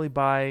would normally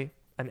buy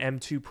an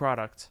M2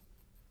 product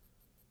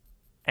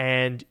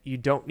and you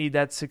don't need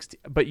that 60,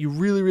 but you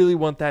really, really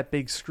want that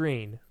big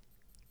screen,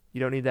 you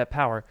don't need that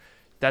power,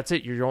 that's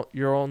it,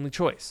 your only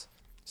choice.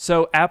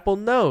 So Apple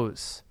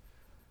knows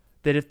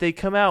that if they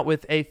come out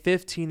with a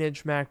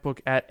 15-inch MacBook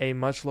at a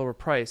much lower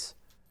price,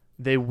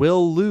 they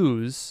will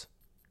lose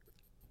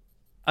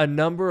a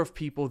number of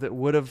people that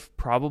would have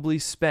probably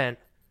spent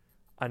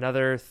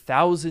another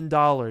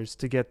 $1,000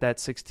 to get that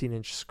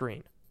 16-inch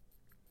screen.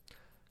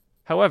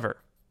 However,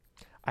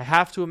 I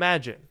have to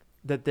imagine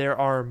that there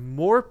are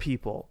more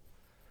people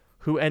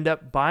who end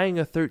up buying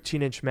a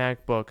 13-inch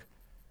MacBook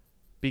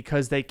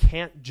because they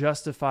can't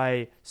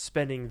justify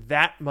spending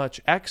that much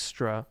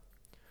extra,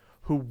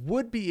 who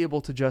would be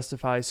able to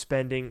justify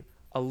spending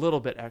a little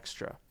bit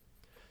extra.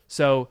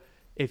 So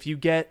if you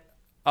get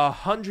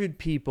 100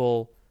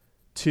 people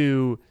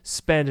to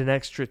spend an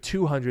extra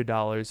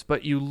 $200,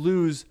 but you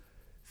lose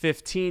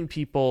 15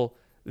 people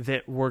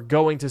that were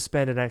going to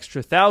spend an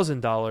extra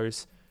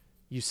 $1,000,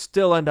 you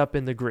still end up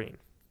in the green.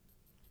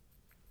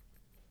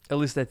 At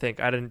least I think.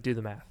 I didn't do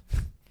the math.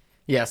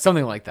 Yeah,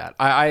 something like that.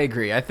 I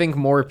agree. I think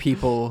more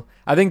people.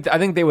 I think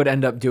they would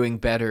end up doing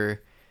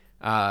better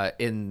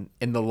in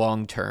the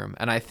long term.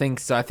 And I think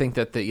so. I think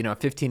that the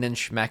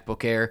 15-inch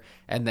MacBook Air,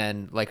 and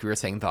then like we were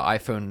saying, the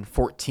iPhone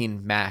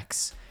 14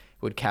 Max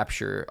would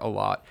capture a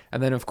lot.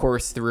 And then of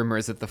course the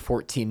rumors that the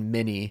 14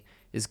 Mini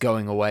is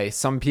going away.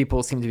 Some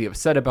people seem to be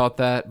upset about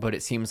that, but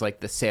it seems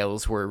like the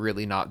sales were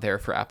really not there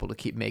for Apple to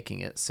keep making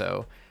it.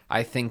 So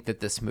I think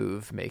that this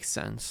move makes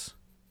sense.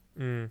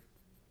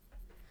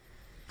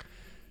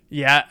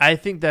 Yeah, I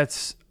think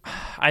that's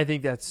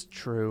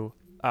true.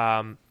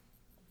 The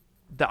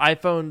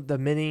iPhone, the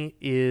Mini,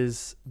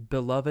 is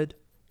beloved.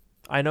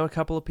 I know a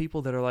couple of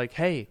people that are like,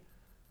 hey,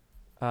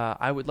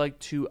 I would like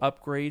to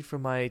upgrade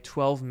from my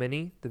 12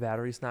 Mini. The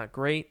battery's not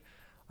great.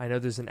 I know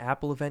there's an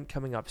Apple event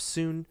coming up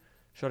soon.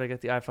 Should I get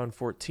the iPhone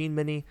 14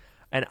 Mini?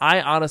 And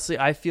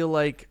I feel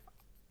like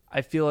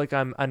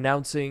I'm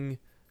announcing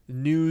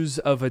news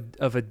of a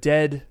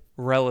dead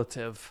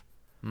relative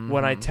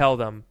when I tell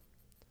them,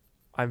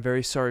 I'm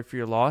very sorry for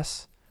your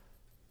loss,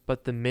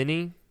 but the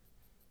Mini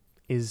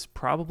is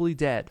probably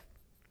dead.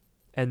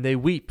 And they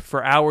weep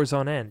for hours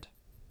on end.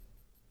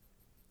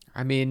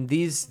 I mean,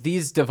 these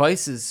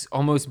devices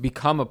almost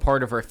become a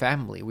part of our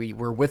family.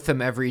 We're with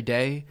them every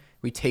day.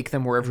 We take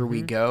them wherever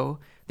we go.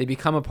 They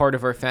become a part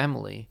of our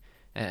family.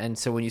 And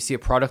so when you see a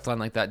product line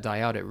like that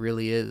die out, it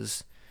really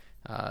is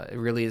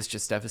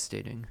just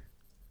devastating.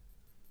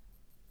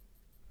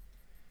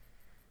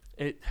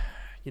 I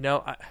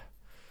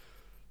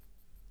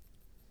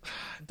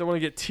don't want to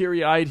get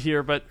teary-eyed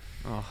here, but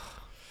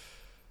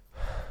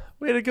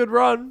we had a good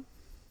run.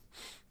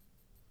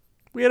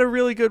 We had a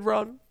really good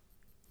run.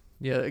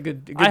 Yeah, a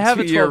good I have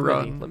a 2-year 12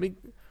 run. Mini.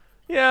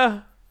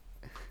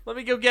 Let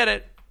me go get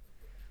it.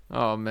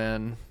 Oh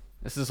man,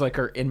 this is like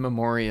our in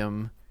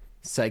memoriam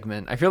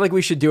segment. I feel like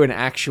we should do an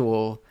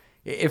actual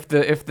if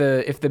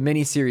the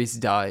mini series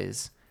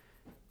dies,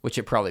 which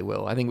it probably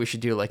will. I think we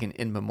should do like an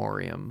in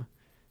memoriam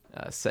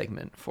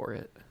segment for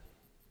it.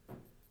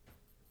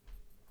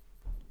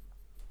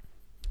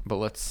 But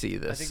let's see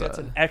this. I think that's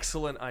an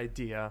excellent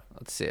idea.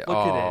 Let's see. Look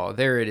Oh, at it.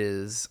 there it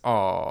is.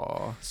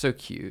 Oh, so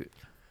cute.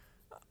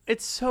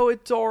 It's so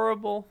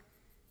adorable.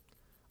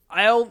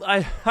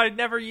 I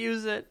never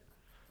use it,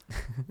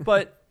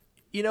 but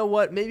you know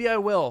what? Maybe I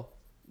will.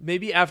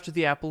 Maybe after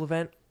the Apple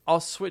event,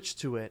 I'll switch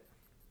to it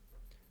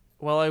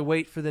while I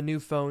wait for the new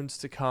phones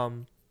to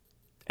come,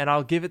 and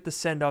I'll give it the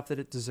send-off that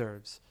it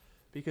deserves,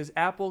 because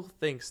Apple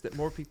thinks that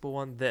more people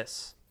want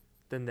this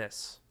than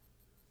this.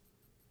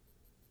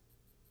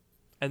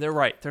 And they're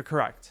right. They're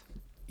correct.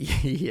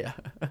 Yeah.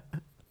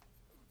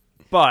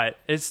 But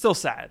it's still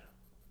sad.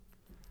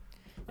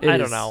 I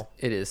don't know.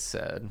 It is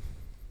sad.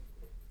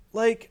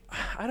 Like,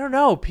 I don't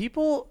know.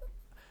 People,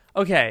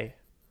 okay,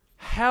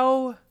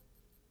 how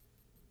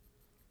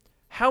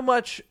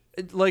much,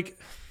 like,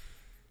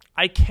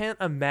 I can't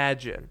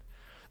imagine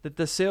that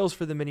the sales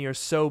for the Mini are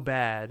so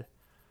bad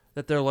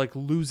that they're, like,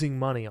 losing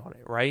money on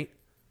it, right?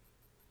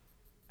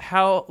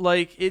 How,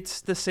 like,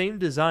 it's the same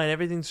design.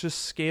 Everything's just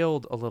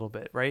scaled a little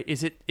bit, right?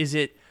 Is it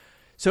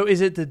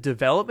the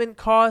development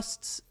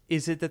costs?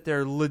 Is it that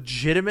they're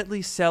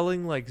legitimately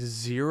selling, like,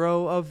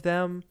 0 of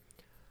them?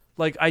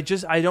 Like, I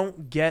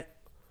don't get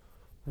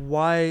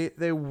why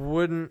they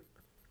wouldn't.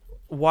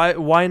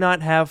 Why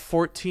not have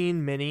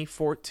 14 Mini,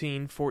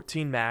 14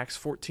 Max,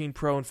 14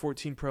 Pro, and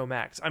 14 Pro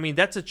Max? I mean,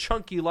 that's a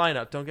chunky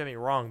lineup. Don't get me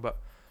wrong,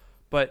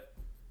 but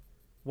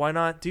why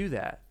not do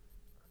that?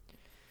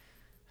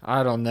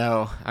 I don't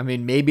know. I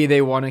mean, maybe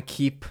they want to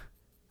keep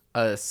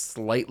a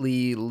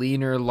slightly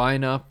leaner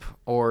lineup,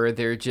 or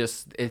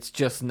it's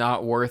just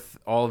not worth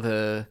all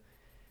the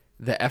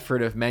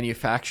effort of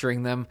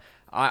manufacturing them.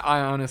 I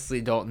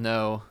honestly don't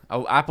know.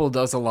 Apple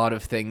does a lot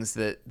of things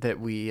that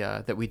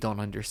we don't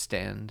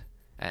understand,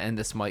 and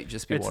this might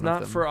just be one of them.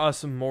 It's not for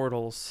us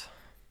mortals.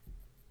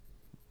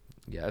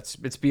 Yeah,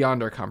 it's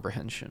beyond our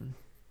comprehension.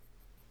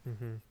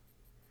 Mm-hmm.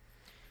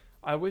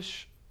 I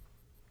wish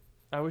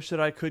that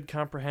I could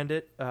comprehend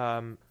it.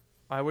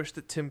 I wish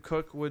that Tim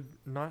Cook would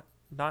not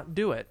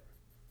do it,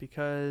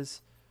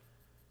 because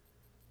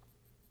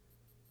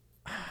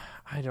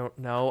I don't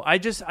know. I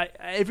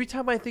every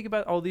time I think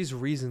about all these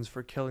reasons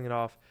for killing it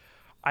off,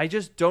 I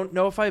just don't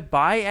know if I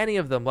buy any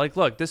of them. Like,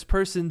 look, this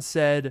person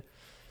said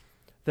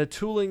the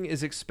tooling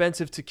is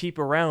expensive to keep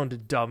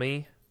around,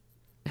 dummy.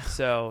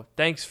 So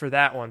thanks for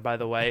that one, by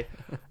the way.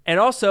 And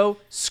also,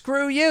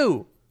 screw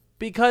you.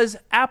 because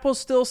Apple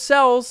still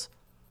sells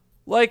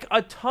like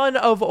a ton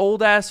of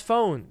old ass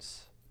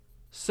phones.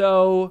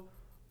 So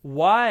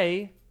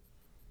why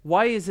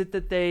is it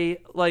that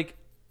they like,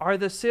 are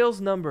the sales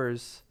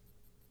numbers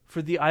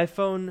for the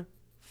iPhone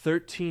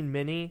 13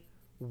 mini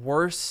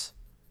worse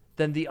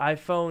than the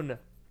iPhone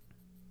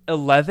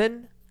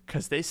 11?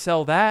 Because they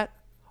sell that.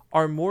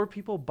 Are more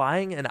people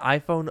buying an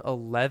iPhone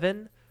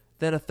 11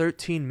 than a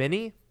 13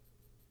 mini?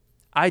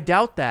 I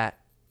doubt that.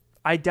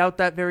 I doubt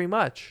that very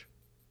much.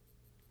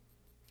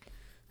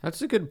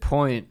 That's a good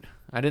point.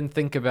 I didn't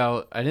think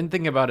about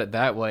it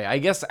that way. I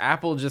guess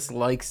Apple just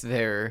likes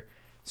their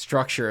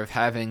structure of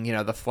having,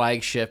 the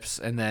flagships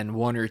and then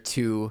one or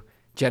two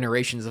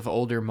generations of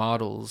older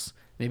models.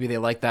 Maybe they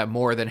like that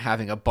more than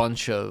having a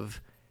bunch of,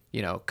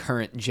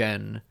 current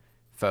gen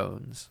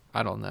phones.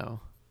 I don't know.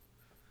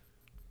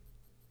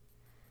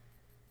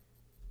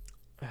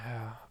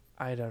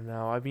 I don't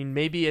know. I mean,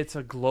 maybe it's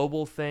a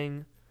global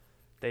thing.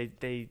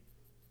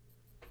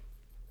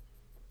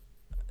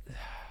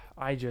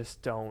 I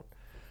just don't.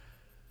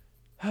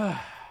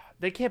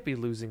 They can't be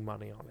losing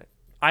money on it.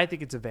 I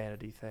think it's a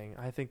vanity thing.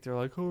 I think they're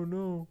like, oh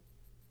no,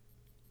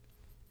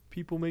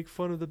 people make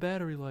fun of the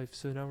battery life,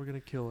 so now we're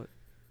going to kill it.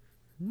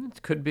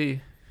 It could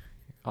be.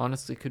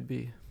 Honestly, could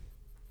be.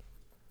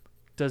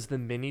 Does the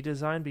mini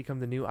design become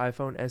the new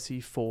iPhone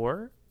SE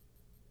 4?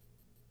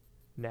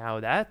 Now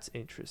that's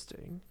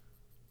interesting.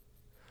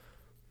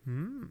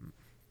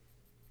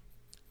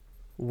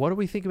 What do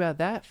we think about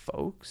that,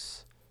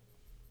 folks?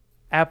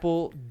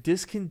 Apple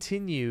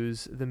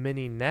discontinues the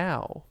mini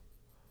now,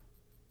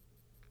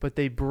 but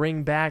they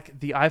bring back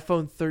the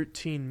iPhone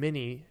 13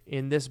 mini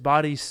in this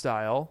body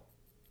style.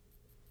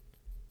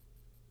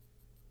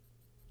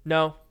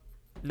 No,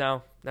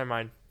 never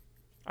mind.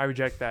 I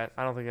reject that.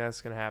 I don't think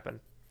that's going to happen.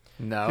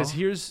 No. Because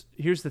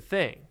here's the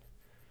thing.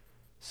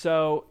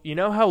 So, you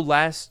know how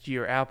last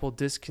year Apple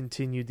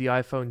discontinued the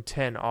iPhone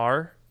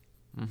XR?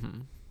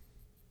 Mm-hmm.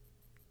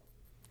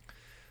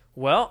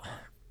 Well,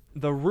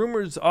 the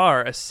rumors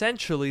are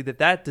essentially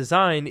that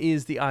design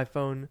is the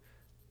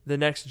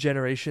next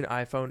generation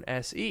iPhone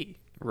SE.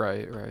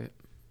 Right.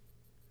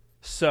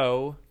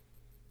 So,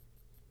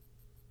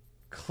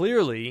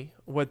 clearly,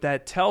 what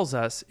that tells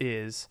us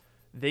is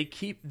they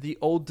keep the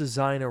old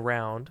design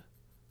around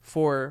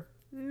for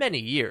many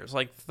years,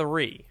 like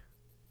 3.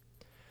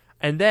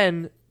 And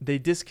then they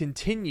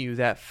discontinue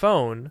that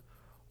phone,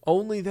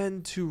 only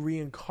then to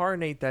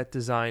reincarnate that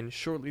design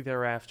shortly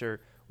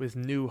thereafter with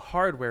new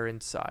hardware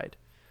inside,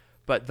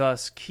 but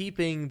thus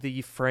keeping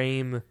the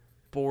frame,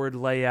 board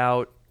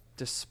layout,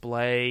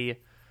 display,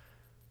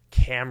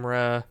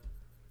 camera,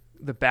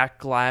 the back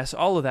glass,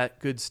 all of that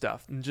good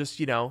stuff, and just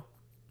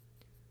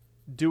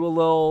do a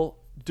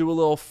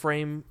little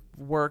frame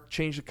work,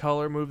 change the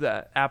color, move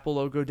that Apple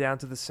logo down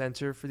to the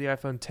center for the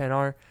iPhone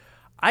XR.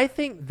 I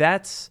think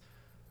that's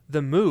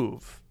the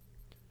move.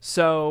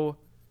 So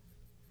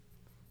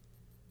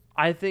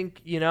I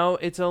think,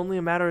 it's only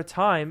a matter of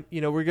time.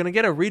 We're going to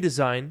get a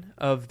redesign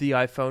of the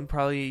iPhone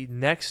probably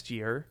next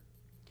year.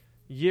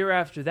 Year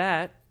after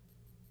that,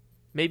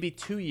 maybe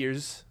 2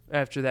 years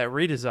after that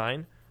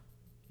redesign,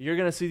 you're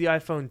going to see the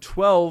iPhone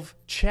 12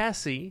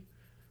 chassis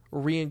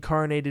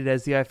reincarnated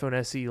as the iPhone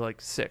SE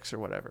 6 or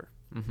whatever.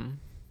 Mm-hmm.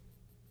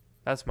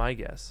 That's my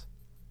guess.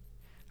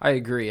 I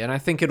agree, and I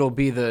think it'll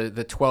be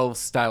the 12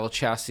 style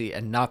chassis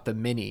and not the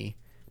mini,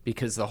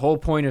 because the whole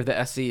point of the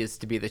SE is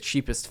to be the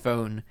cheapest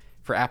phone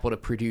for Apple to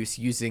produce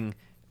using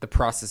the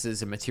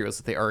processes and materials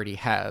that they already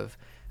have.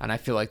 And I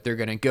feel like they're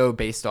going to go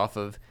based off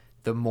of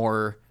the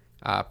more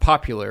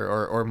popular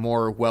or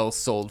more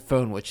well-sold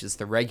phone, which is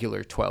the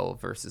regular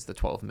 12 versus the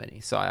 12 mini.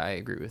 So I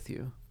agree with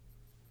you.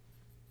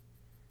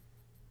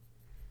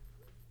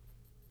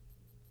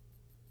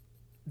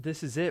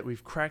 This is it.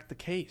 We've cracked the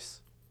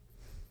case.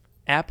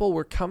 Apple,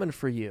 we're coming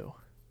for you.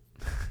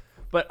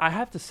 But I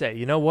have to say,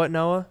 you know what,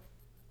 Noah?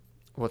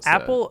 What's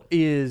Apple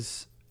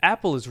is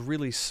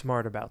really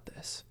smart about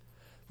this.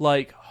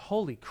 Like,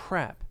 holy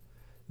crap.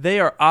 They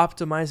are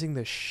optimizing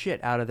the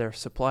shit out of their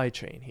supply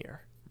chain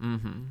here.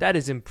 Mm-hmm.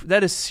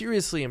 That is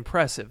seriously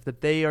impressive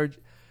that they are,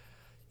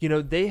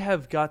 they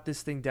have got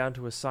this thing down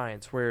to a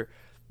science where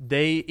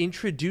they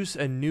introduce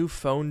a new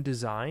phone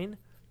design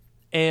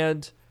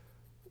and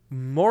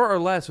more or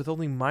less with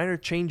only minor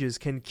changes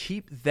can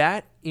keep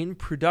that in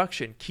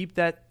production, keep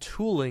that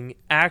tooling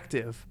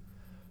active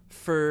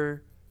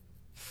for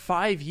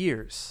 5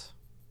 years.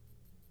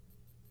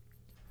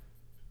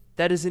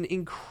 That is an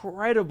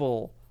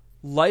incredible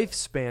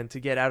lifespan to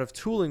get out of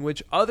tooling,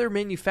 which other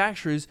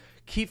manufacturers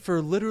keep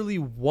for literally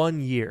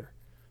 1 year.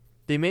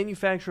 They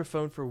manufacture a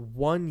phone for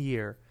 1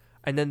 year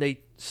and then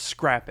they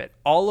scrap it.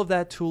 All of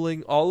that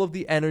tooling, all of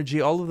the energy,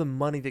 all of the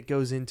money that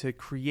goes into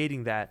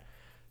creating that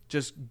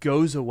just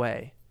goes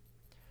away.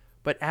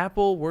 But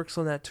Apple works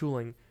on that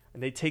tooling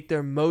and they take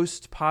their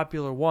most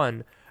popular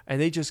one and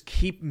they just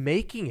keep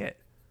making it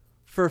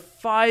for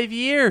 5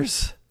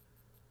 years.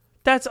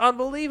 That's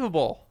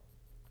unbelievable.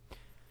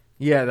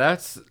 Yeah,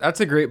 that's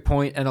a great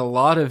point, and a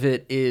lot of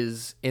it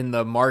is in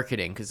the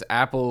marketing because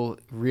Apple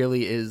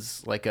really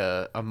is like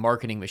a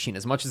marketing machine.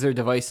 As much as their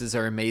devices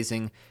are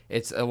amazing,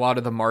 it's a lot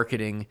of the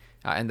marketing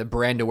and the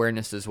brand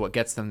awareness is what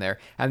gets them there.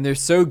 And they're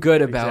so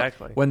good about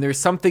Exactly. when there's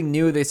something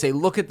new, they say,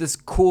 "Look at this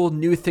cool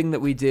new thing that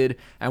we did."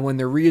 And when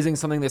they're reusing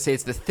something, they say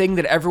it's the thing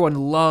that everyone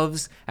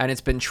loves and it's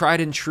been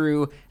tried and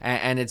true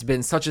and it's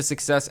been such a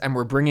success, and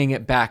we're bringing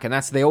it back. And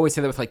they always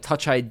say that with like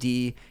Touch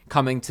ID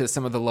coming to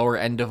some of the lower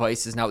end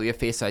devices now that we have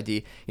Face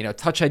ID. You know,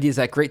 Touch ID is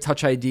that great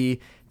Touch ID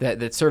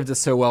that served us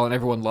so well and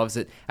everyone loves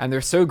it. And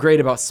they're so great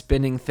about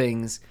spinning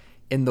things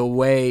in the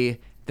way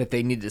that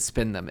they need to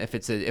spin them, if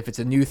it's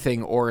a new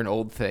thing or an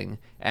old thing.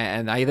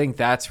 And I think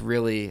that's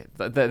really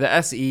the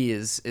SE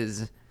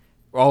is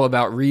all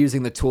about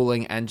reusing the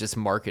tooling and just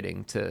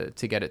marketing to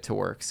get it to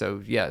work.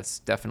 So yeah, it's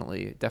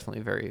definitely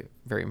very,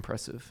 very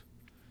impressive.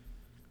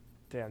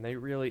 Damn,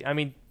 I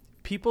mean,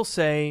 people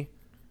say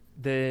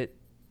that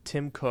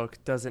Tim Cook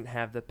doesn't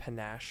have the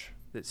panache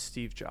that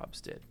Steve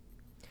Jobs did.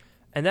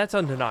 And that's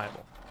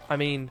undeniable. I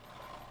mean,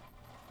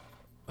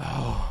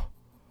 oh,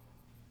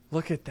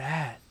 look at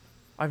that.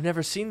 I've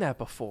never seen that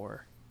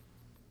before.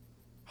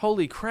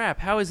 Holy crap,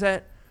 how is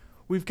that?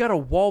 We've got a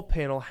wall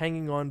panel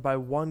hanging on by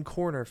one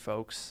corner,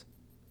 folks.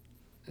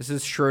 This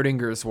is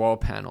Schrodinger's wall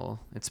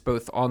panel. It's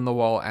both on the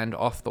wall and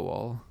off the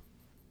wall.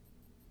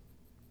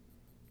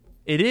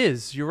 It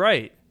is, you're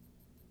right.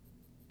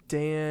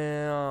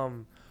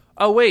 Damn.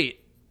 Oh, wait,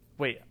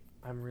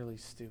 I'm really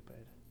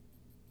stupid.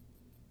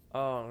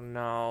 Oh,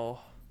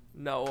 no.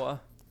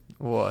 Noah.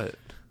 What?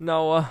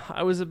 Noah,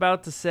 I was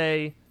about to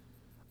say,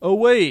 oh,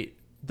 wait,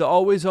 the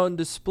always on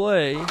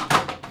display,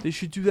 they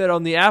should do that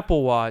on the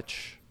Apple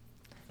Watch.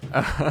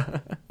 I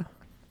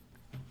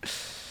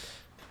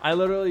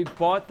literally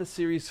bought the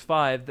Series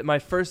 5, my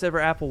first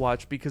ever Apple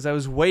Watch, because I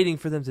was waiting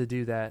for them to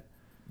do that.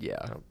 Yeah.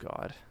 Oh,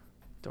 God.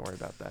 Don't worry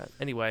about that.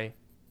 Anyway,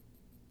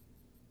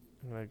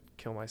 I'm going to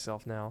kill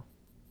myself now.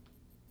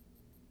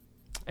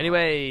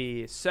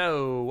 Anyway,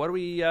 so what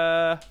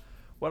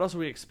else are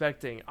we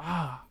expecting?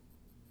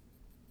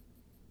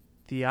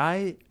 The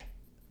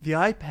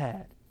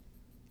iPad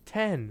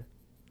 10.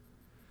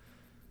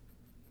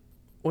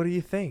 What do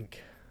you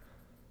think?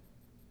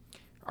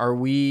 Are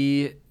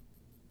we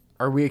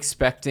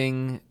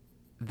expecting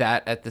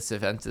that at this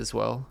event as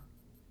well?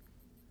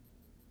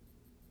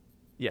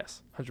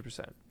 Yes,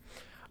 100%.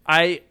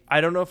 I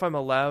don't know if I'm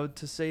allowed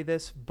to say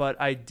this, but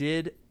I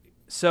did.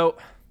 So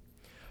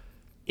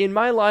in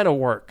my line of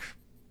work,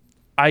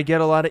 I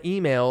get a lot of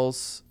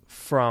emails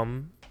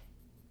from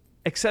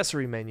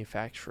accessory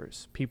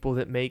manufacturers, people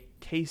that make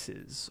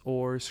cases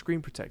or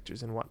screen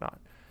protectors and whatnot.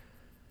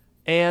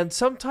 And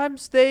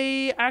sometimes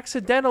they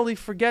accidentally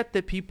forget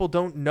that people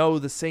don't know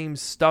the same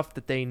stuff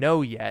that they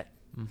know yet.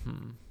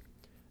 Mm-hmm.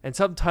 And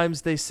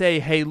sometimes they say,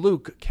 hey,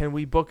 Luke, can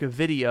we book a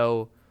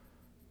video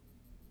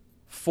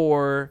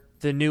for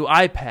the new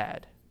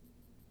iPad?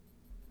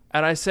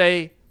 And I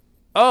say,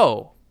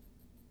 oh,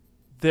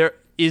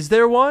 is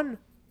there one?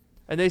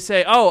 And they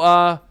say,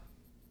 oh,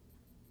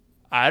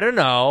 I don't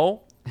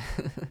know.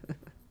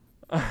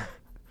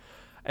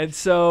 And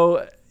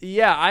so,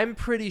 yeah, I'm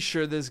pretty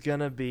sure there's going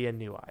to be a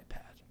new iPad.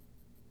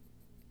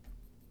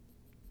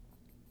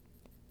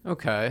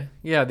 Okay.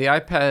 Yeah, the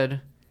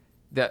iPad,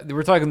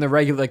 we're talking the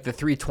regular, like the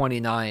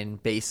 329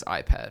 base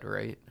iPad,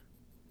 right?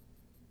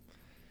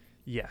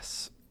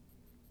 Yes.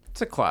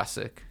 It's a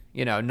classic.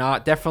 You know,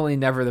 definitely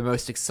never the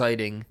most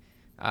exciting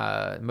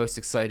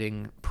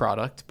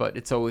product, but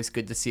it's always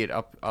good to see it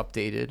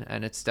updated,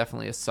 and it's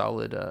definitely a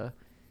solid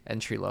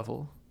entry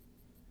level.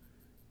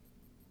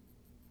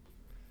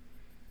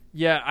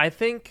 Yeah, I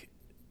think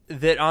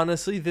that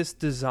honestly, this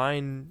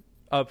design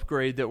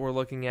upgrade that we're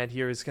looking at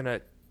here is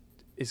gonna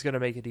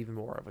make it even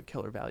more of a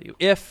killer value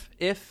if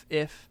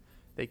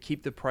they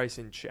keep the price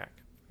in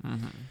check.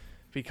 Mm-hmm.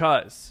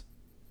 Because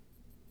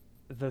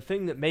the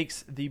thing that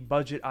makes the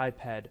budget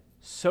iPad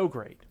so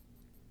great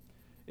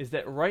is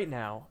that right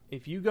now,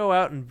 if you go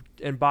out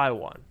and buy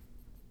one,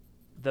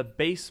 the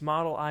base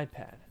model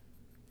iPad,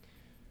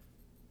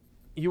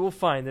 you will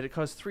find that it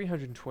costs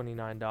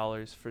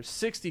 $329 for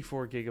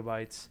 64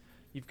 gigabytes.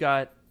 You've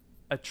got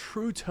a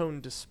True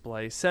Tone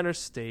display, center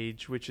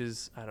stage, which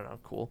is, I don't know,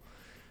 cool.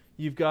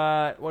 You've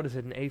got, what is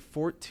it, an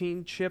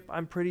A14 chip,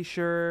 I'm pretty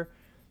sure.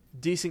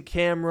 Decent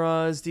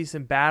cameras,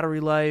 decent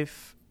battery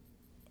life.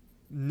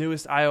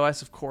 Newest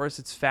iOS, of course,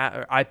 it's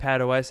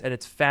iPad OS, and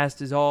it's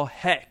fast as all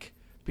heck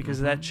because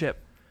of that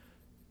chip.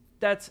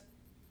 That's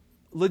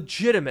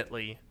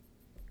legitimately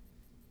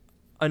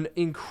an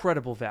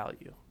incredible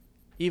value.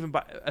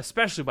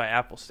 Especially by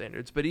Apple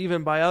standards, but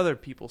even by other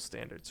people's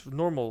standards,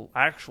 normal,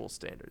 actual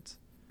standards.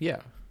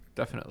 Yeah,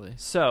 definitely.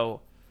 So,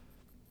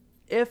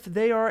 if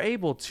they are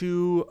able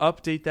to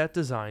update that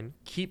design,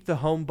 keep the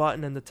home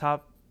button and the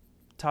top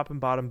and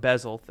bottom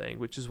bezel thing,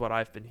 which is what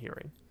I've been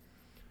hearing,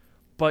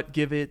 but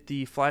give it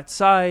the flat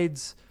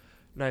sides,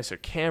 nicer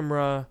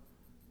camera,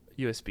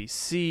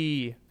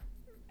 USB-C,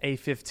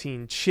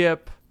 A15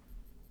 chip,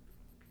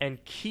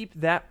 and keep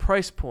that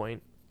price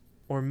point,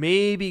 or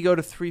maybe go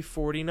to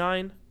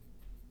 $349,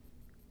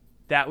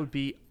 that would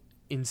be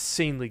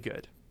insanely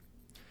good.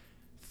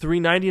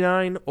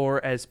 $399,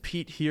 or as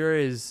Pete here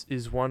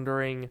is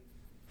wondering,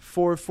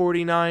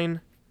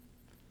 $449.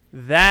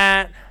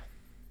 That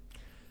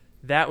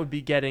would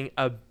be getting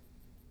a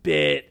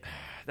bit.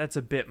 That's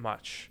a bit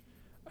much.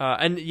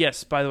 And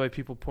yes, by the way,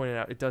 people pointed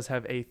out it does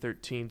have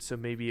A13, so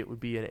maybe it would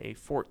be an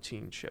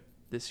A14 chip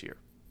this year.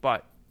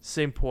 But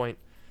same point.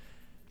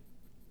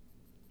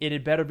 It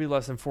had better be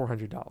less than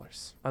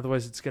 $400.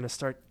 Otherwise, it's going to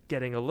start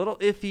getting a little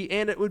iffy,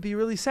 and it would be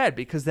really sad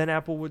because then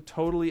Apple would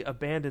totally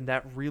abandon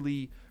that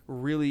really,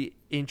 really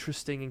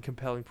interesting and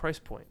compelling price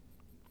point.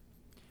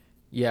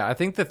 Yeah, I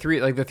think the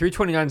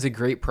 329 is a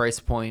great price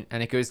point,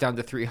 and it goes down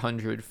to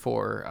 300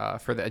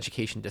 for the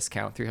education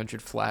discount,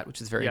 300 flat,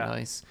 which is very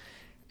nice.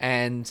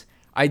 And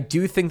I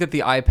do think that the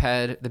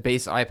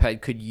base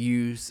iPad could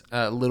use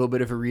a little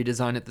bit of a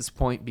redesign at this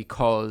point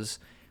because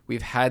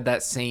we've had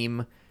that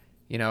same,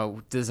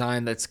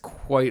 design that's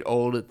quite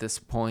old at this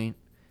point.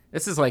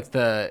 This is like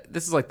the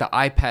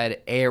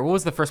iPad Air. What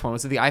was the first one?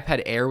 Was it the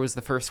iPad Air was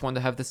the first one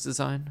to have this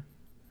design?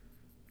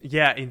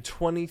 Yeah, in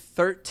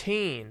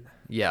 2013.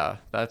 Yeah,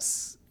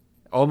 that's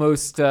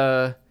almost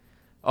a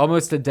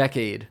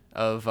decade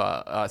of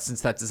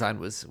since that design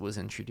was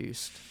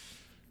introduced.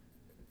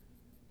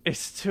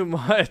 It's too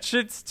much.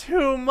 It's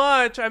too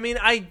much. I mean,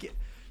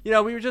 we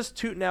were just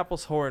tooting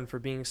Apple's horn for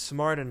being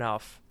smart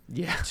enough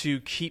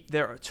to keep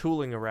their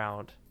tooling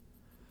around.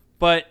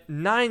 But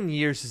 9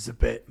 years is a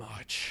bit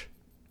much.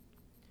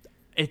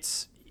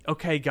 It's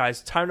okay,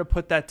 guys, time to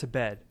put that to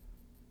bed.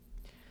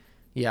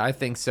 Yeah, I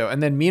think so.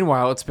 And then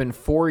meanwhile, it's been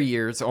 4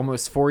 years,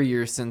 almost 4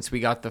 years since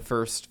we got the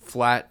first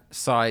flat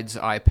sides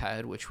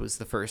iPad, which was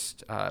the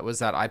first, was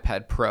that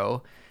iPad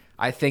Pro.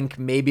 I think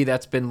maybe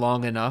that's been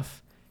long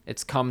enough.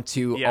 It's come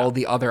to all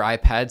the other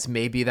iPads.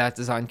 Maybe that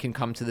design can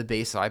come to the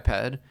base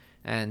iPad,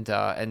 and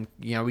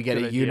we get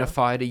a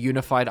unified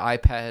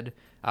iPad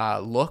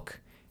look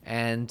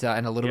and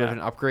a little bit of an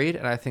upgrade.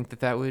 And I think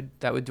that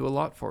would do a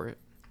lot for it.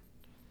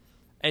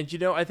 And,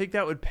 I think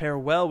that would pair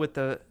well with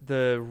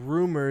the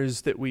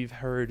rumors that we've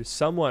heard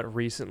somewhat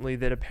recently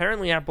that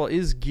apparently Apple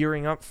is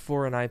gearing up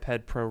for an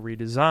iPad Pro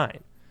redesign.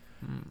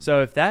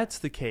 So if that's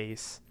the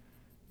case,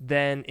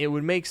 then it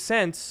would make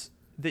sense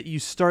that you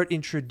start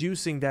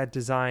introducing that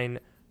design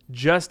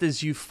just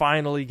as you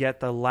finally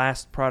get the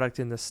last product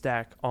in the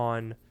stack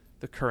on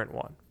the current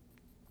one.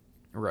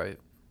 Right.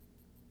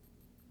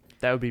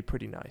 That would be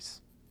pretty nice.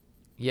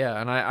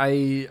 Yeah, and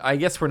I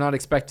guess we're not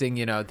expecting,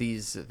 the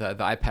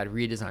iPad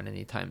redesign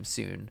anytime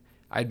soon.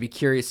 I'd be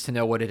curious to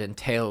know what it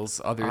entails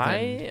other than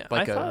I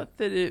thought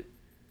that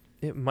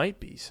it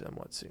might be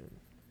somewhat soon.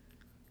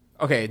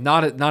 Okay,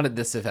 not at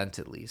this event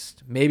at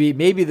least.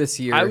 Maybe this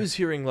year. I was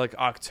hearing like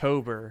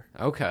October.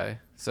 Okay.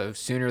 So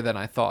sooner than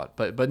I thought,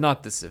 but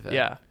not this event.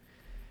 Yeah.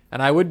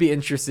 And I would be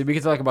interested. We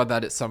could talk about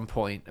that at some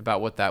point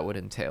about what that would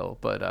entail,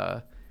 but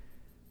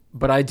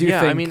I do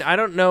think... I mean, I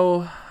don't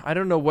know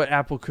what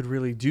Apple could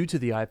really do to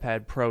the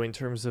iPad Pro in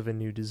terms of a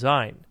new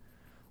design.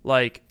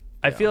 Like,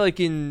 I feel like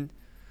in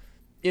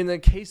the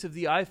case of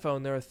the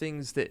iPhone, there are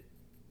things that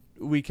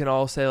we can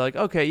all say like,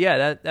 okay,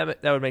 yeah,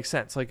 that would make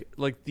sense.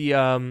 Like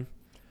the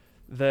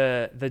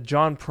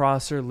John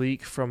Prosser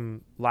leak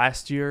from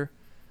last year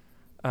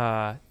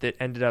that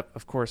ended up,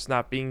 of course,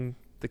 not being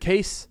the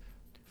case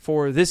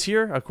for this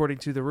year, according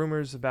to the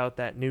rumors about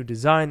that new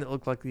design that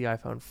looked like the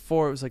iPhone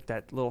 4. It was like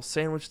that little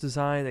sandwich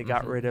design. They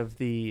got rid of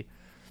the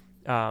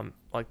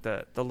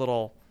the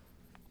little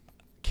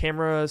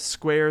camera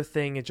square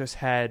thing. It just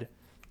had,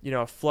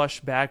 a flush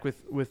back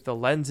with the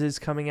lenses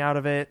coming out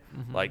of it.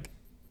 Like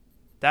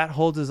that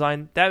whole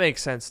design, that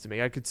makes sense to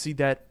me. I could see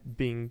that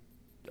being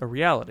a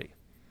reality.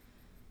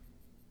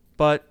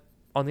 But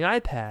on the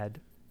iPad,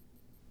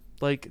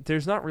 like,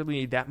 there's not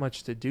really that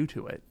much to do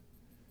to it.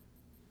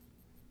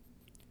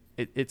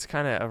 It's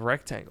kind of a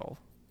rectangle.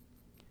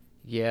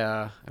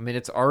 Yeah, I mean,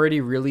 it's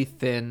already really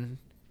thin.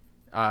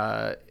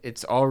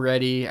 It's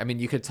already... I mean,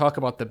 you could talk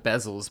about the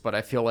bezels, but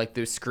I feel like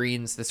the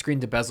screen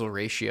to bezel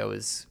ratio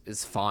is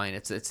fine.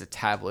 It's a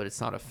tablet.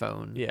 It's not a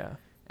phone. Yeah.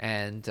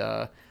 And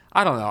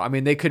I don't know. I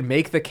mean, they could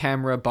make the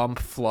camera bump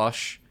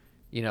flush,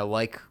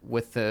 like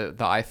with the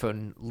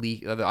iPhone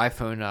leak, the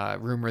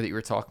iPhone rumor that you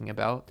were talking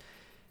about.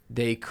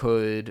 They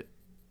could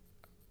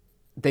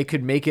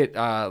make it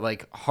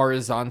like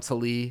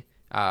horizontally,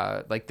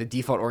 like the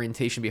default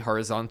orientation be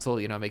horizontal.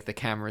 Make the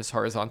cameras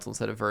horizontal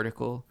instead of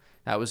vertical.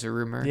 That was a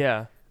rumor.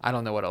 Yeah. I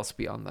don't know what else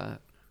beyond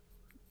that.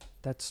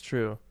 That's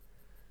true.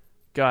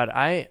 God,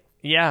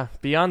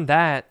 beyond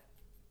that.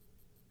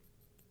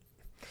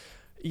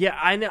 Yeah,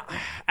 I know.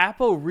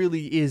 Apple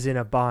really is in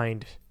a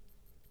bind.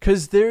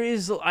 Because there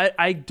is,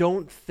 I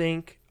don't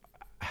think,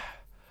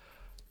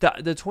 the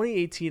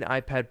 2018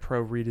 iPad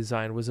Pro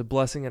redesign was a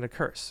blessing and a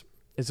curse.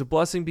 It's a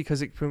blessing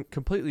because it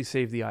completely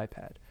saved the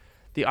iPad.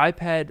 The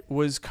iPad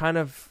was kind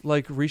of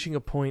like reaching a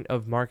point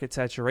of market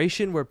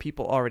saturation where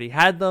people already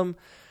had them,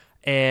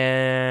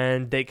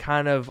 and they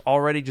kind of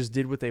already just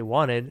did what they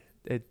wanted.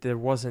 There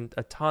wasn't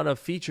a ton of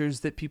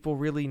features that people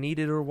really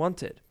needed or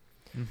wanted.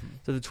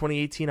 So the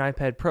 2018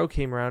 iPad Pro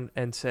came around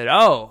and said,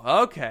 "Oh,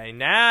 okay,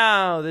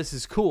 now this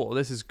is cool.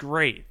 This is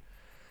great."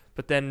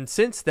 But then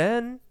since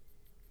then,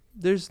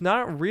 there's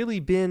not really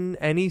been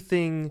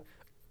anything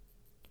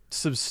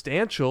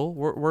substantial.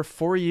 We're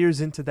 4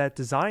 years into that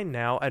design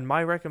now, and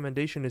my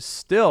recommendation is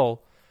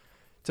still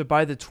to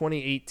buy the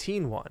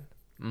 2018 one.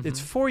 It's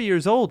 4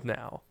 years old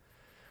now.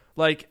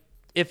 Like,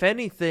 if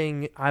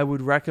anything, I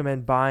would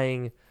recommend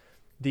buying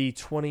the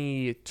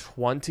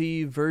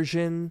 2020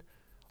 version,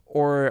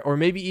 or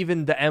maybe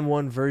even the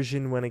M1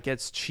 version when it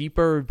gets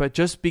cheaper, but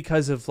just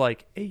because of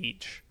like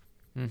age,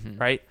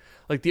 right?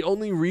 Like, the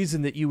only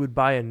reason that you would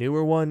buy a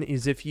newer one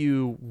is if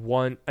you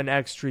want an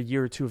extra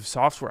year or two of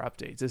software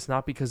updates. It's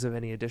not because of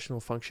any additional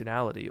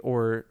functionality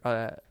or,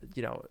 the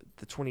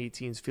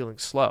 2018 is feeling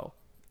slow.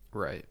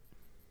 Right.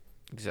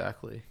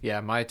 Exactly. Yeah,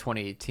 my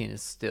 2018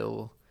 is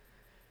still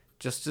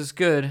just as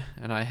good,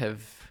 and I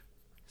have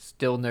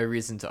still no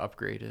reason to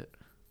upgrade it.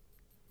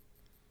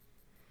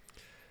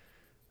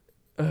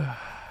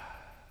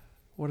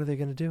 What are they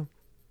going to do?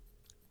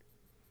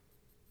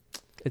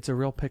 It's a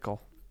real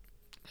pickle.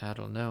 I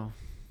don't know.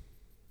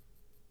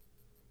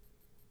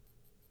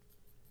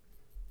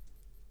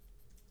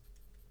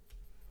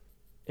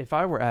 If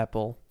I were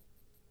Apple,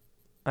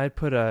 I'd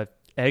put a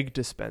egg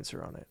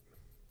dispenser on it.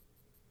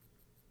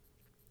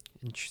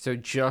 So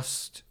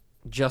just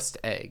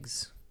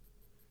eggs.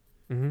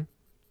 Mm-hmm.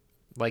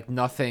 Like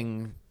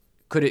nothing.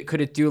 Could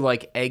it do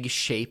like egg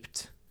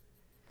shaped?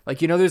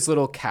 Like, you know, there's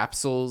little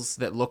capsules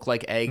that look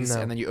like eggs,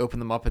 No. and then you open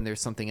them up and there's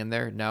something in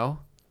there. No.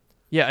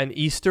 Yeah, an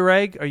Easter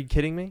egg? Are you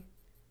kidding me?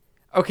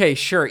 Okay,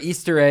 sure.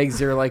 Easter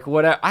eggs are like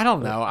what? I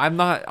don't know. I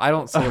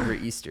don't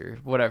celebrate Easter.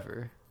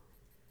 Whatever.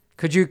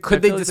 Could I they feel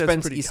like that's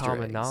dispense pretty Easter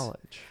common eggs?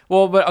 knowledge.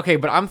 Well,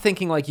 but I'm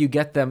thinking like you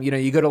get them. You know,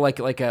 you go to like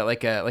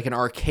an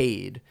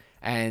arcade,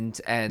 and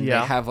Yeah.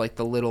 they have like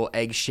the little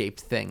egg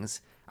shaped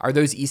things. Are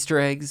those Easter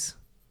eggs?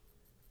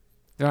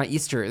 They're not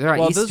Easter. They're not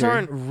Well, Easter.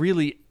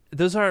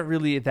 those aren't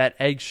really that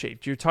egg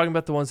shaped. You're talking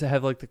about the ones that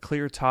have like the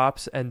clear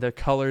tops and the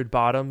colored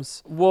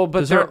bottoms. Well, but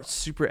those they're aren't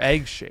super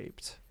egg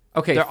shaped.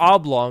 okay. They're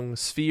oblong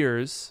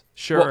spheres.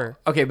 Sure. Well,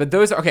 okay, but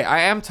those okay. I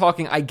am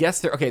talking. I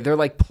guess they're okay. They're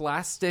like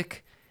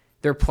plastic.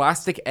 They're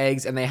plastic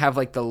eggs, and they have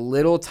like the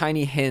little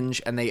tiny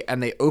hinge, and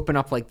they open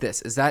up like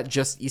this. Is that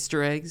just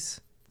Easter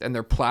eggs? And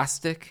they're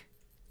plastic.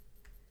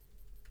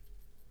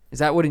 Is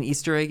that what an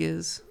Easter egg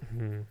is?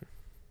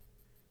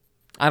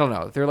 I don't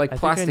know. They're like I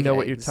plastic. think I know eggs.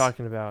 what you're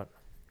talking about.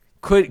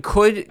 Could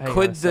Hang on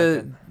a the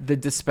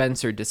second.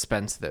 dispenser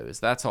dispense those?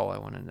 That's all I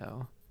want to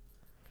know.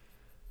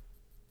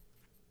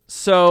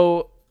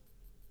 So,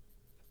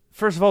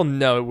 first of all,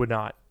 no, it would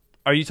not.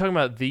 Are you talking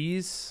about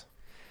these?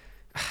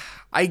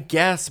 I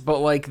guess, but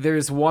like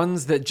there's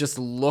ones that just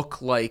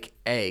look like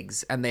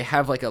eggs, and they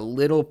have like a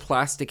little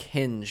plastic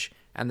hinge,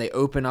 and they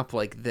open up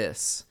like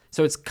this.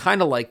 So it's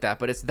kind of like that,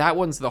 but it's that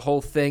one's the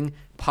whole thing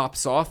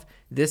pops off.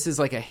 This is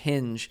like a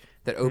hinge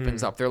that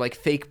opens up. They're like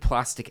fake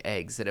plastic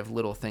eggs that have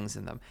little things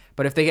in them.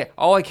 But if they get,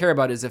 all I care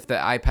about is if the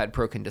iPad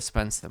Pro can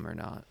dispense them or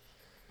not.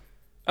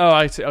 Oh,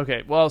 I see.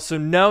 Okay. Well, so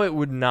no, it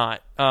would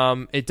not.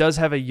 It does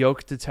have a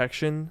yolk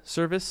detection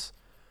service.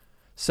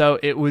 So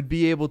it would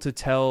be able to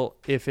tell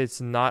if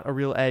it's not a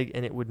real egg,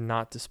 and it would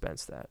not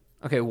dispense that.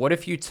 Okay, what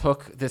if you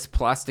took this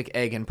plastic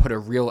egg and put a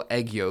real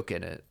egg yolk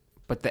in it,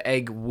 but the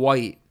egg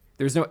white,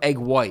 there's no egg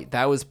white,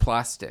 that was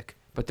plastic,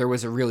 but there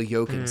was a real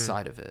yolk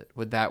inside of it.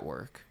 Would that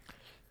work?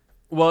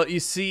 Well,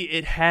 you see,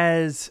 it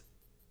has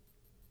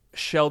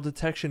shell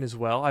detection as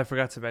well. I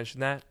forgot to mention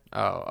that,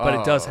 but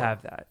it does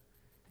have that.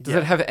 Does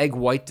it have egg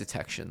white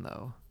detection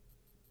though?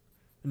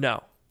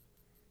 No.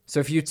 So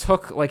if you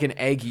took like an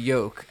egg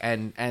yolk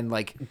and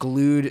like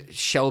glued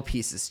shell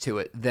pieces to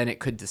it, then it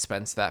could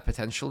dispense that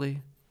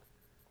potentially?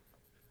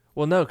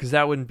 Well, no, because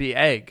that wouldn't be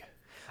egg.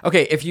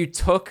 Okay, if you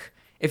took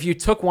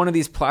one of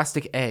these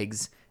plastic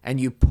eggs and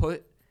you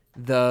put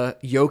the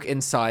yolk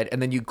inside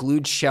and then you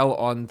glued shell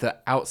on the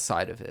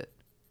outside of it,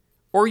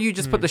 or you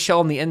just put the shell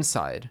on the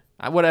inside,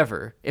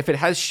 whatever. If it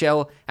has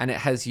shell and it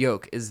has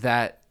yolk, is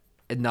that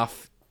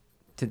enough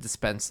to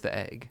dispense the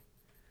egg?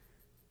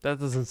 That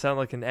doesn't sound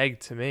like an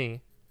egg to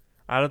me.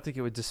 I don't think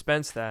it would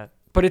dispense that.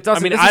 But it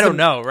doesn't. I mean, I don't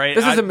know, right?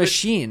 This is a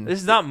machine. This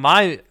is not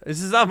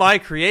my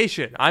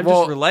creation. I'm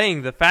just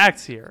relaying the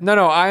facts here.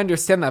 No, I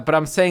understand that, but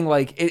I'm saying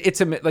like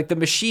like the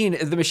machine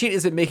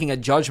isn't making a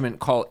judgment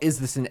call. Is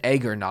this an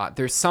egg or not?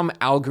 There's some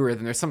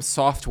algorithm. There's some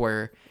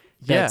software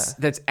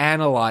that's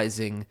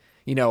analyzing.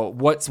 You know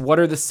what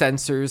are the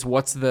sensors?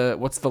 What's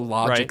the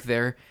logic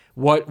there?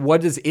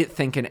 What does it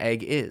think an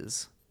egg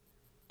is?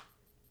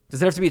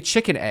 Does it have to be a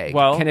chicken egg?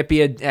 Well, can it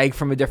be an egg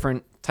from a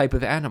different type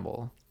of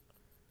animal?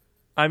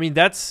 I mean,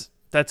 that's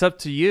up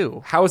to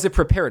you. How is it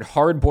prepared?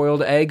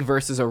 Hard-boiled egg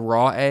versus a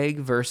raw egg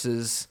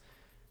versus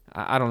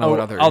I don't know what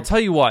other. I'll tell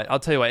you what.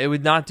 It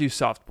would not do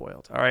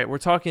soft-boiled. All right, we're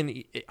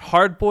talking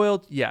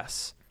hard-boiled.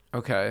 Yes.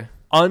 Okay.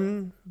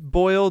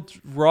 Unboiled,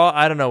 raw.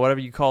 I don't know, whatever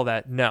you call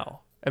that. No.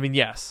 I mean,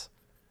 yes,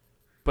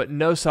 but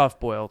no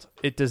soft-boiled.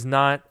 It does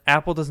not.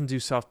 Apple doesn't do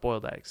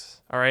soft-boiled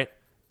eggs. All right,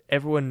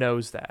 everyone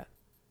knows that.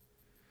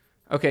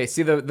 Okay,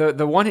 see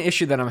the one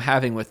issue that I'm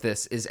having with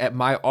this is at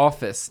my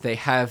office they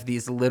have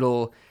these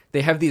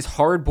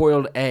hard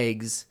boiled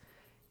eggs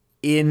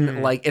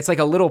in like it's like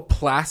a little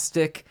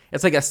plastic.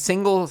 It's like a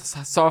single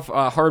soft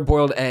hard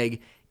boiled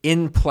egg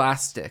in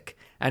plastic,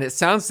 and it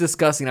sounds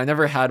disgusting. I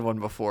never had one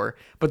before,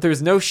 but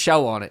there's no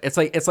shell on it. It's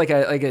like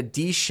a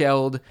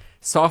deshelled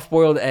soft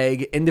boiled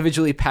egg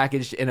individually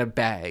packaged in a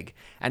bag.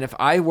 And if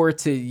I were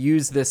to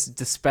use this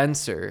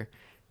dispenser,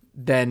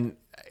 then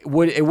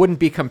it wouldn't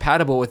be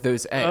compatible with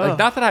those eggs. Like,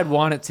 not that I'd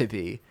want it to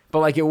be, but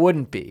like it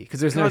wouldn't be because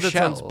there's no that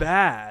shell. Sounds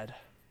bad.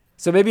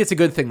 So maybe it's a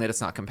good thing that it's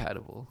not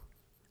compatible.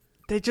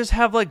 They just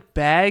have like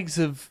bags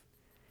of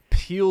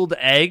peeled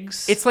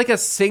eggs. It's like a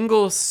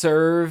single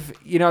serve,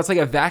 it's like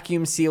a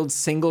vacuum sealed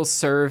single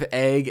serve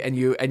egg, and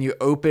you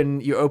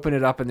open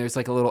it up and there's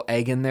like a little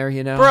egg in there,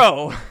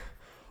 Bro,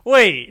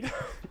 wait.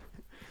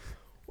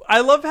 I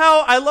love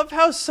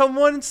how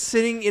someone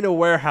sitting in a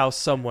warehouse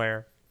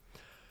somewhere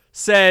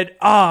said,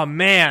 "Oh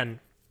man,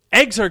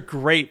 eggs are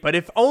great, but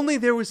if only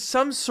there was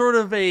some sort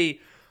of a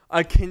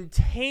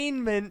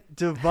containment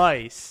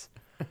device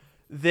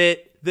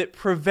that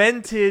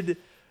prevented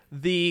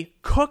the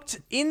cooked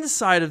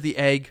inside of the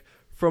egg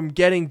from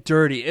getting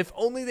dirty. If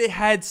only they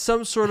had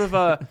some sort of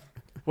a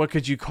what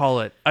could you call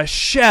it? A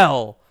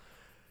shell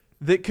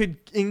that could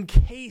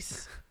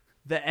encase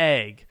the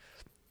egg.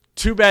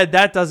 Too bad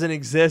that doesn't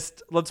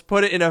exist. Let's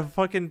put it in a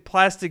fucking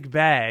plastic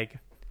bag."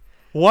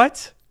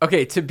 What?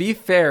 Okay, to be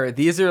fair,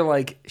 these are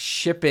like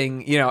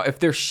shipping, if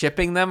they're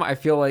shipping them, I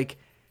feel like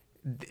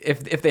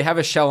if they have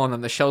a shell on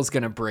them, the shell's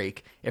going to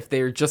break. If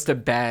they're just a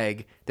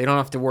bag, they don't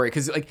have to worry.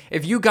 Because like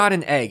if you got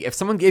an egg, if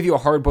someone gave you a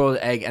hard-boiled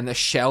egg and the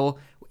shell,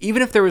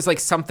 even if there was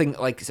like something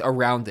like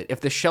around it, if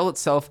the shell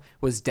itself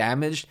was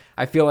damaged,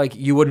 I feel like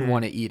you wouldn't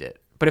want to eat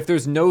it. But if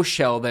there's no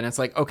shell, then it's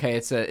like, okay,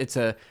 it's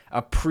a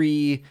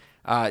pre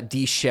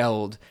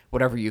deshelled,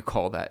 whatever you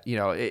call that.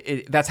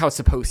 That's how it's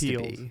supposed to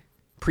be.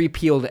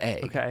 Pre-peeled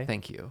egg. Okay.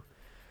 Thank you.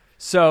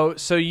 So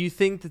you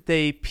think that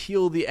they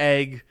peel the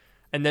egg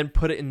and then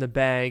put it in the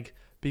bag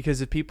because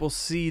if people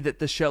see that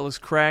the shell is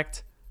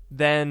cracked,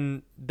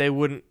 then they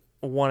wouldn't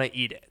want to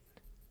eat it.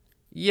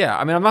 Yeah,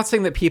 I mean, I'm not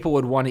saying that people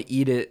would want to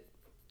eat it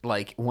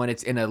like when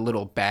it's in a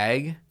little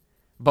bag,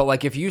 but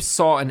like if you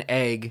saw an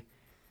egg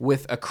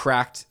with a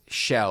cracked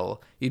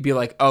shell, you'd be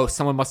like, oh,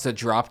 someone must have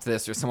dropped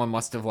this or someone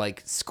must have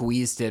like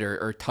squeezed it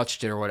or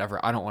touched it or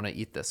whatever. I don't want to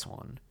eat this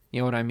one.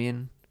 You know what I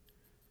mean?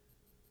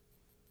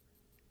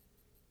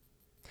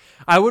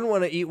 I wouldn't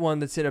want to eat one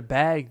that's in a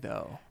bag,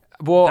 though.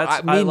 Well,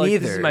 me neither.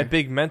 This is my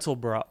big mental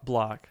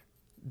block.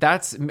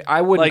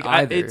 I wouldn't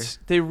either.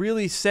 They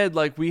really said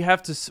like we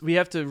have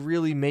to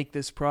really make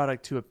this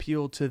product to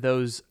appeal to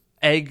those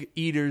egg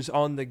eaters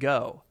on the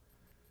go.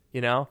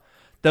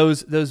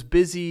 Those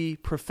busy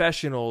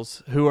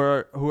professionals who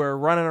are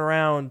running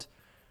around.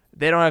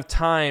 They don't have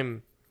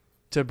time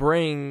to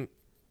bring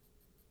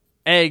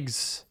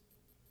eggs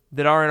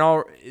that aren't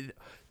all.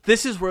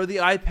 This is where the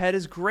iPad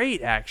is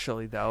great,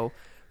 actually, though.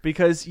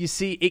 Because, you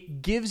see,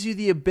 it gives you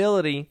the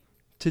ability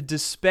to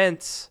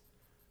dispense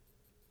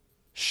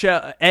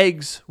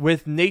eggs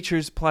with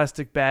nature's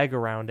plastic bag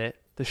around it,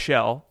 the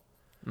shell,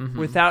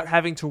 without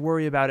having to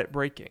worry about it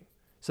breaking.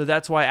 So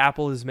that's why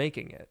Apple is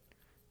making it.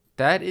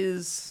 That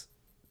is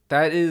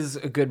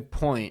a good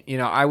point.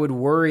 I would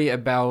worry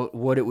about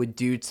what it would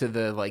do to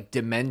the like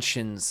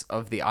dimensions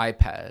of the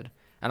iPad.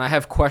 And I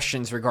have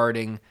questions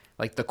regarding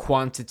like the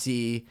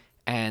quantity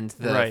and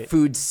the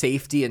food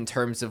safety in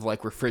terms of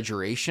like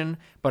refrigeration,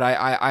 but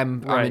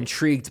I'm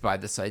intrigued by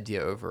this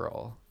idea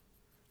overall.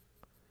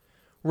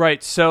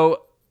 Right.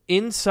 So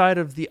inside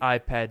of the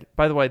iPad,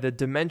 by the way, the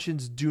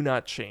dimensions do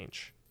not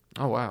change.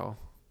 Oh wow.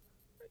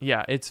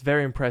 Yeah, it's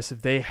very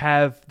impressive.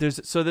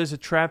 There's a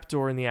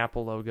trapdoor in the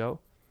Apple logo.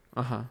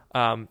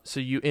 So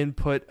you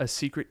input a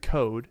secret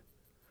code,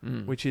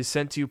 which is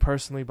sent to you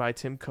personally by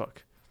Tim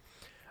Cook,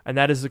 and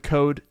that is the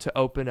code to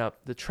open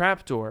up the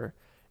trapdoor.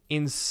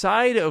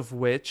 Inside of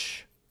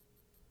which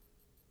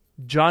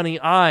Johnny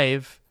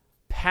Ive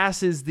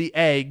passes the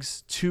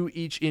eggs to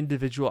each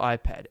individual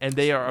iPad. And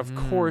they are, of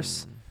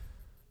course,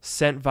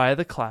 sent via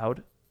the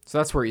cloud. So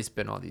that's where he's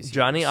been all these years.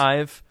 Johnny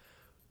Ive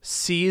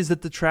sees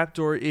that the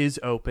trapdoor is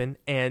open,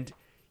 and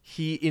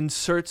he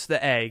inserts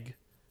the egg,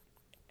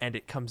 and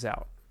it comes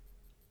out.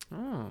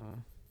 Oh.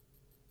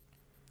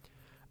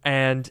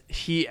 And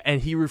he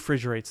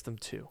refrigerates them,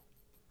 too.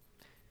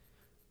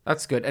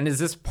 That's good. And is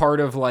this part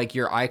of like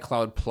your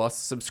iCloud Plus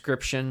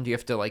subscription? Do you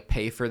have to like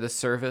pay for this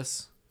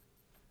service?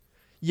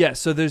 Yeah,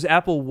 so there's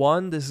Apple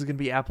One. This is going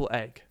to be Apple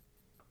Egg.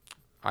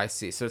 I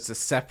see. So it's a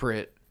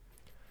separate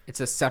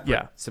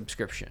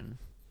subscription.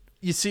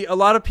 You see, a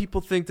lot of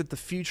people think that the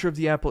future of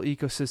the Apple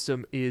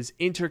ecosystem is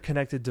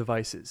interconnected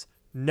devices.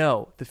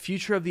 No, the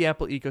future of the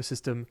Apple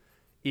ecosystem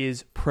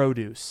is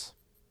produce.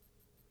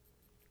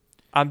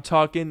 I'm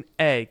talking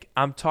egg.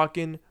 I'm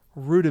talking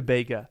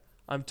rutabaga.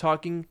 I'm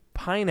talking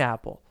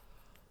pineapple.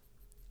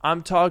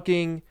 I'm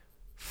talking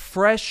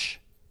fresh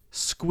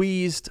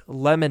squeezed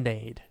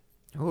lemonade.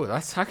 Oh,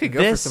 I could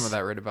go for some of that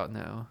right about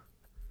now.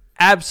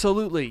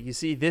 Absolutely. You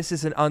see, this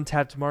is an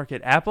untapped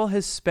market. Apple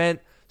has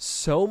spent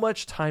so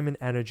much time and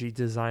energy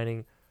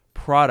designing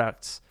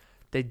products.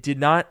 They did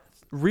not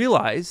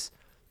realize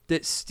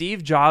that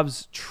Steve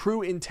Jobs'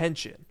 true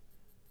intention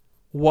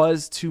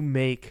was to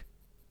make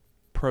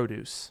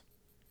produce.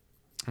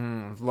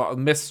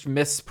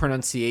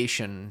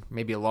 Mispronunciation,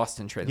 maybe a lost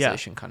in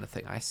translation kind of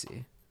thing. I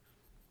see.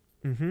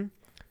 Mm-hmm.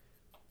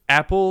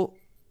 Apple,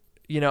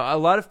 a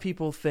lot of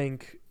people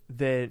think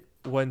that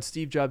when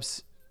Steve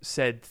Jobs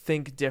said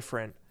think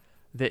different,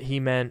 that he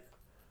meant,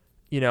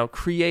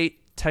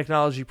 create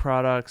technology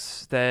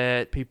products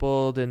that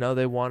people didn't know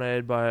they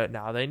wanted, but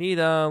now they need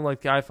them,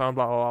 like the iPhone,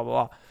 blah, blah, blah,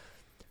 blah.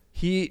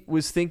 He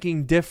was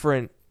thinking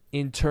different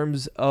in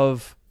terms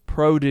of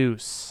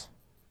produce.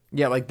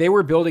 Yeah, like they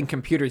were building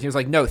computers. He was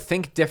like, no,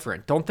 think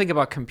different. Don't think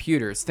about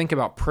computers. Think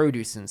about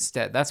produce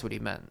instead. That's what he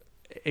meant.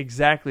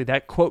 Exactly.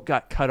 That quote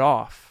got cut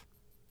off.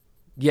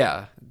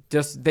 Yeah,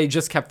 they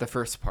just kept the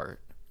first part.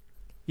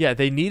 Yeah,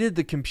 they needed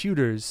the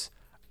computers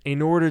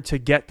in order to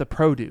get the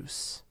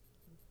produce.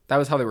 That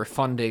was how they were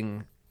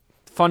funding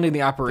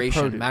the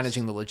operation,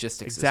 managing the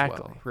logistics as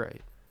well.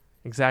 Right.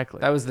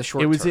 Exactly. That was the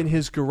short term. It was in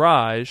his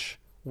garage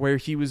where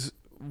he was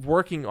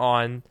working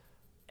on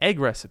egg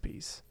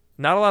recipes.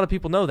 Not a lot of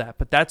people know that,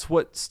 but that's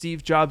what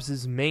Steve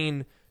Jobs'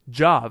 main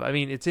job. I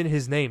mean, it's in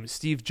his name,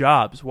 Steve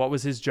Jobs. What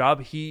was his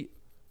job? He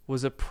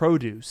was a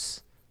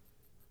produce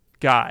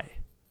guy.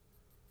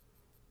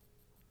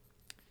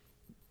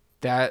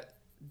 That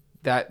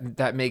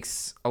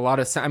makes a lot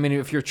of sense. I mean,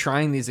 if you're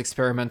trying these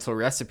experimental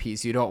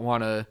recipes, you don't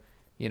want to,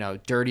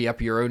 dirty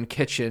up your own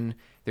kitchen.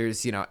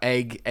 There's,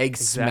 egg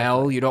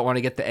smell. You don't want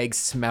to get the egg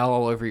smell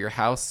all over your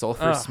house,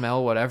 sulfur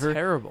smell, whatever.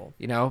 Terrible.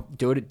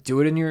 Do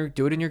it in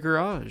your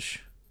garage.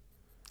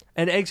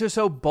 And eggs are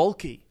so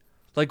bulky.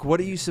 Like, what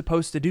are you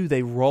supposed to do?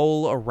 They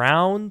roll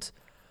around.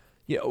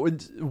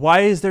 Why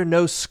is there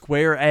no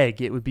square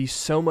egg? It would be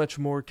so much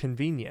more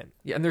convenient.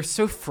 Yeah, and they're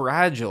so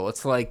fragile.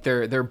 It's like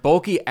they're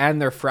bulky and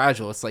they're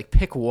fragile. It's like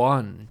pick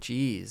one.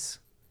 Jeez.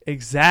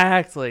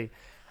 Exactly.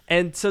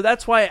 And so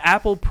that's why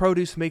Apple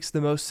produce makes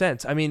the most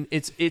sense. I mean,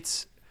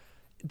 it's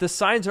the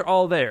signs are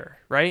all there,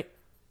 right?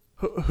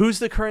 Who's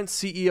the current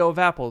CEO of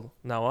Apple,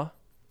 Noah?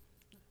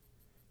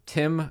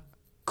 Tim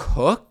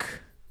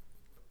Cook?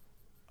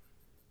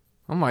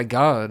 Oh my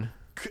God.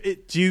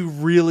 Do you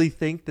really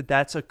think that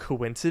that's a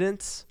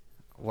coincidence?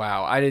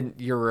 Wow,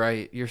 you're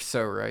right. You're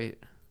so right.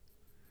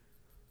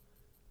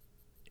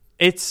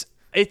 It's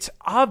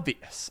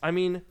obvious. I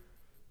mean,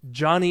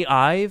 Johnny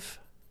Ivy,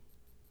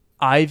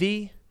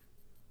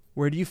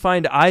 where do you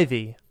find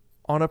ivy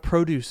on a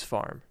produce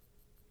farm?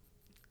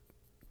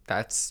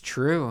 That's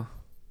true.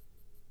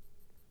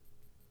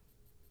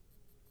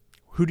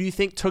 Who do you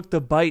think took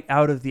the bite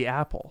out of the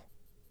apple?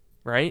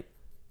 Right?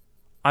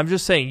 I'm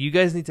just saying, you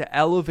guys need to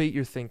elevate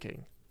your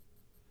thinking.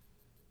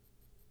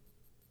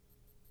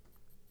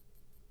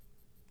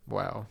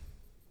 Wow.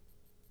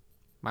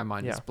 My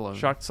mind is blown.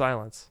 Shocked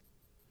silence.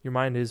 Your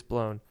mind is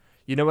blown.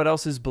 You know what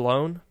else is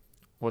blown?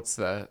 What's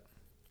that?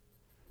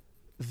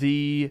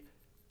 The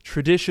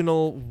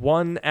traditional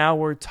 1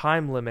 hour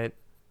time limit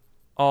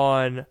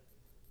on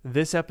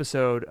this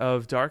episode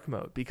of Dark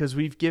Mode, because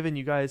we've given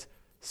you guys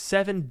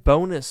 7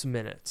 bonus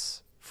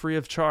minutes free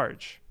of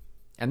charge.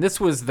 And this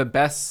was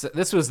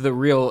the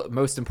real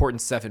most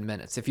important 7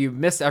 minutes. If you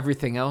miss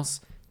everything else,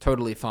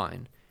 totally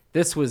fine.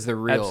 This was the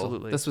real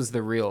Absolutely. This was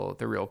the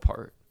real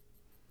part.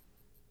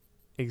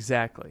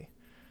 Exactly.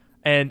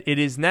 And it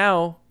is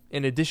now,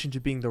 in addition to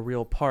being the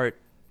real part,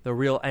 the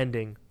real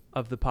ending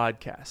of the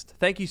podcast.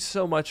 Thank you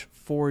so much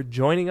for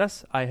joining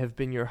us. I have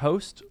been your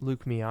host,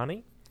 Luke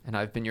Miani. And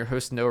I've been your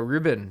host, Noah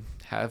Rubin.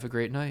 Have a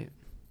great night.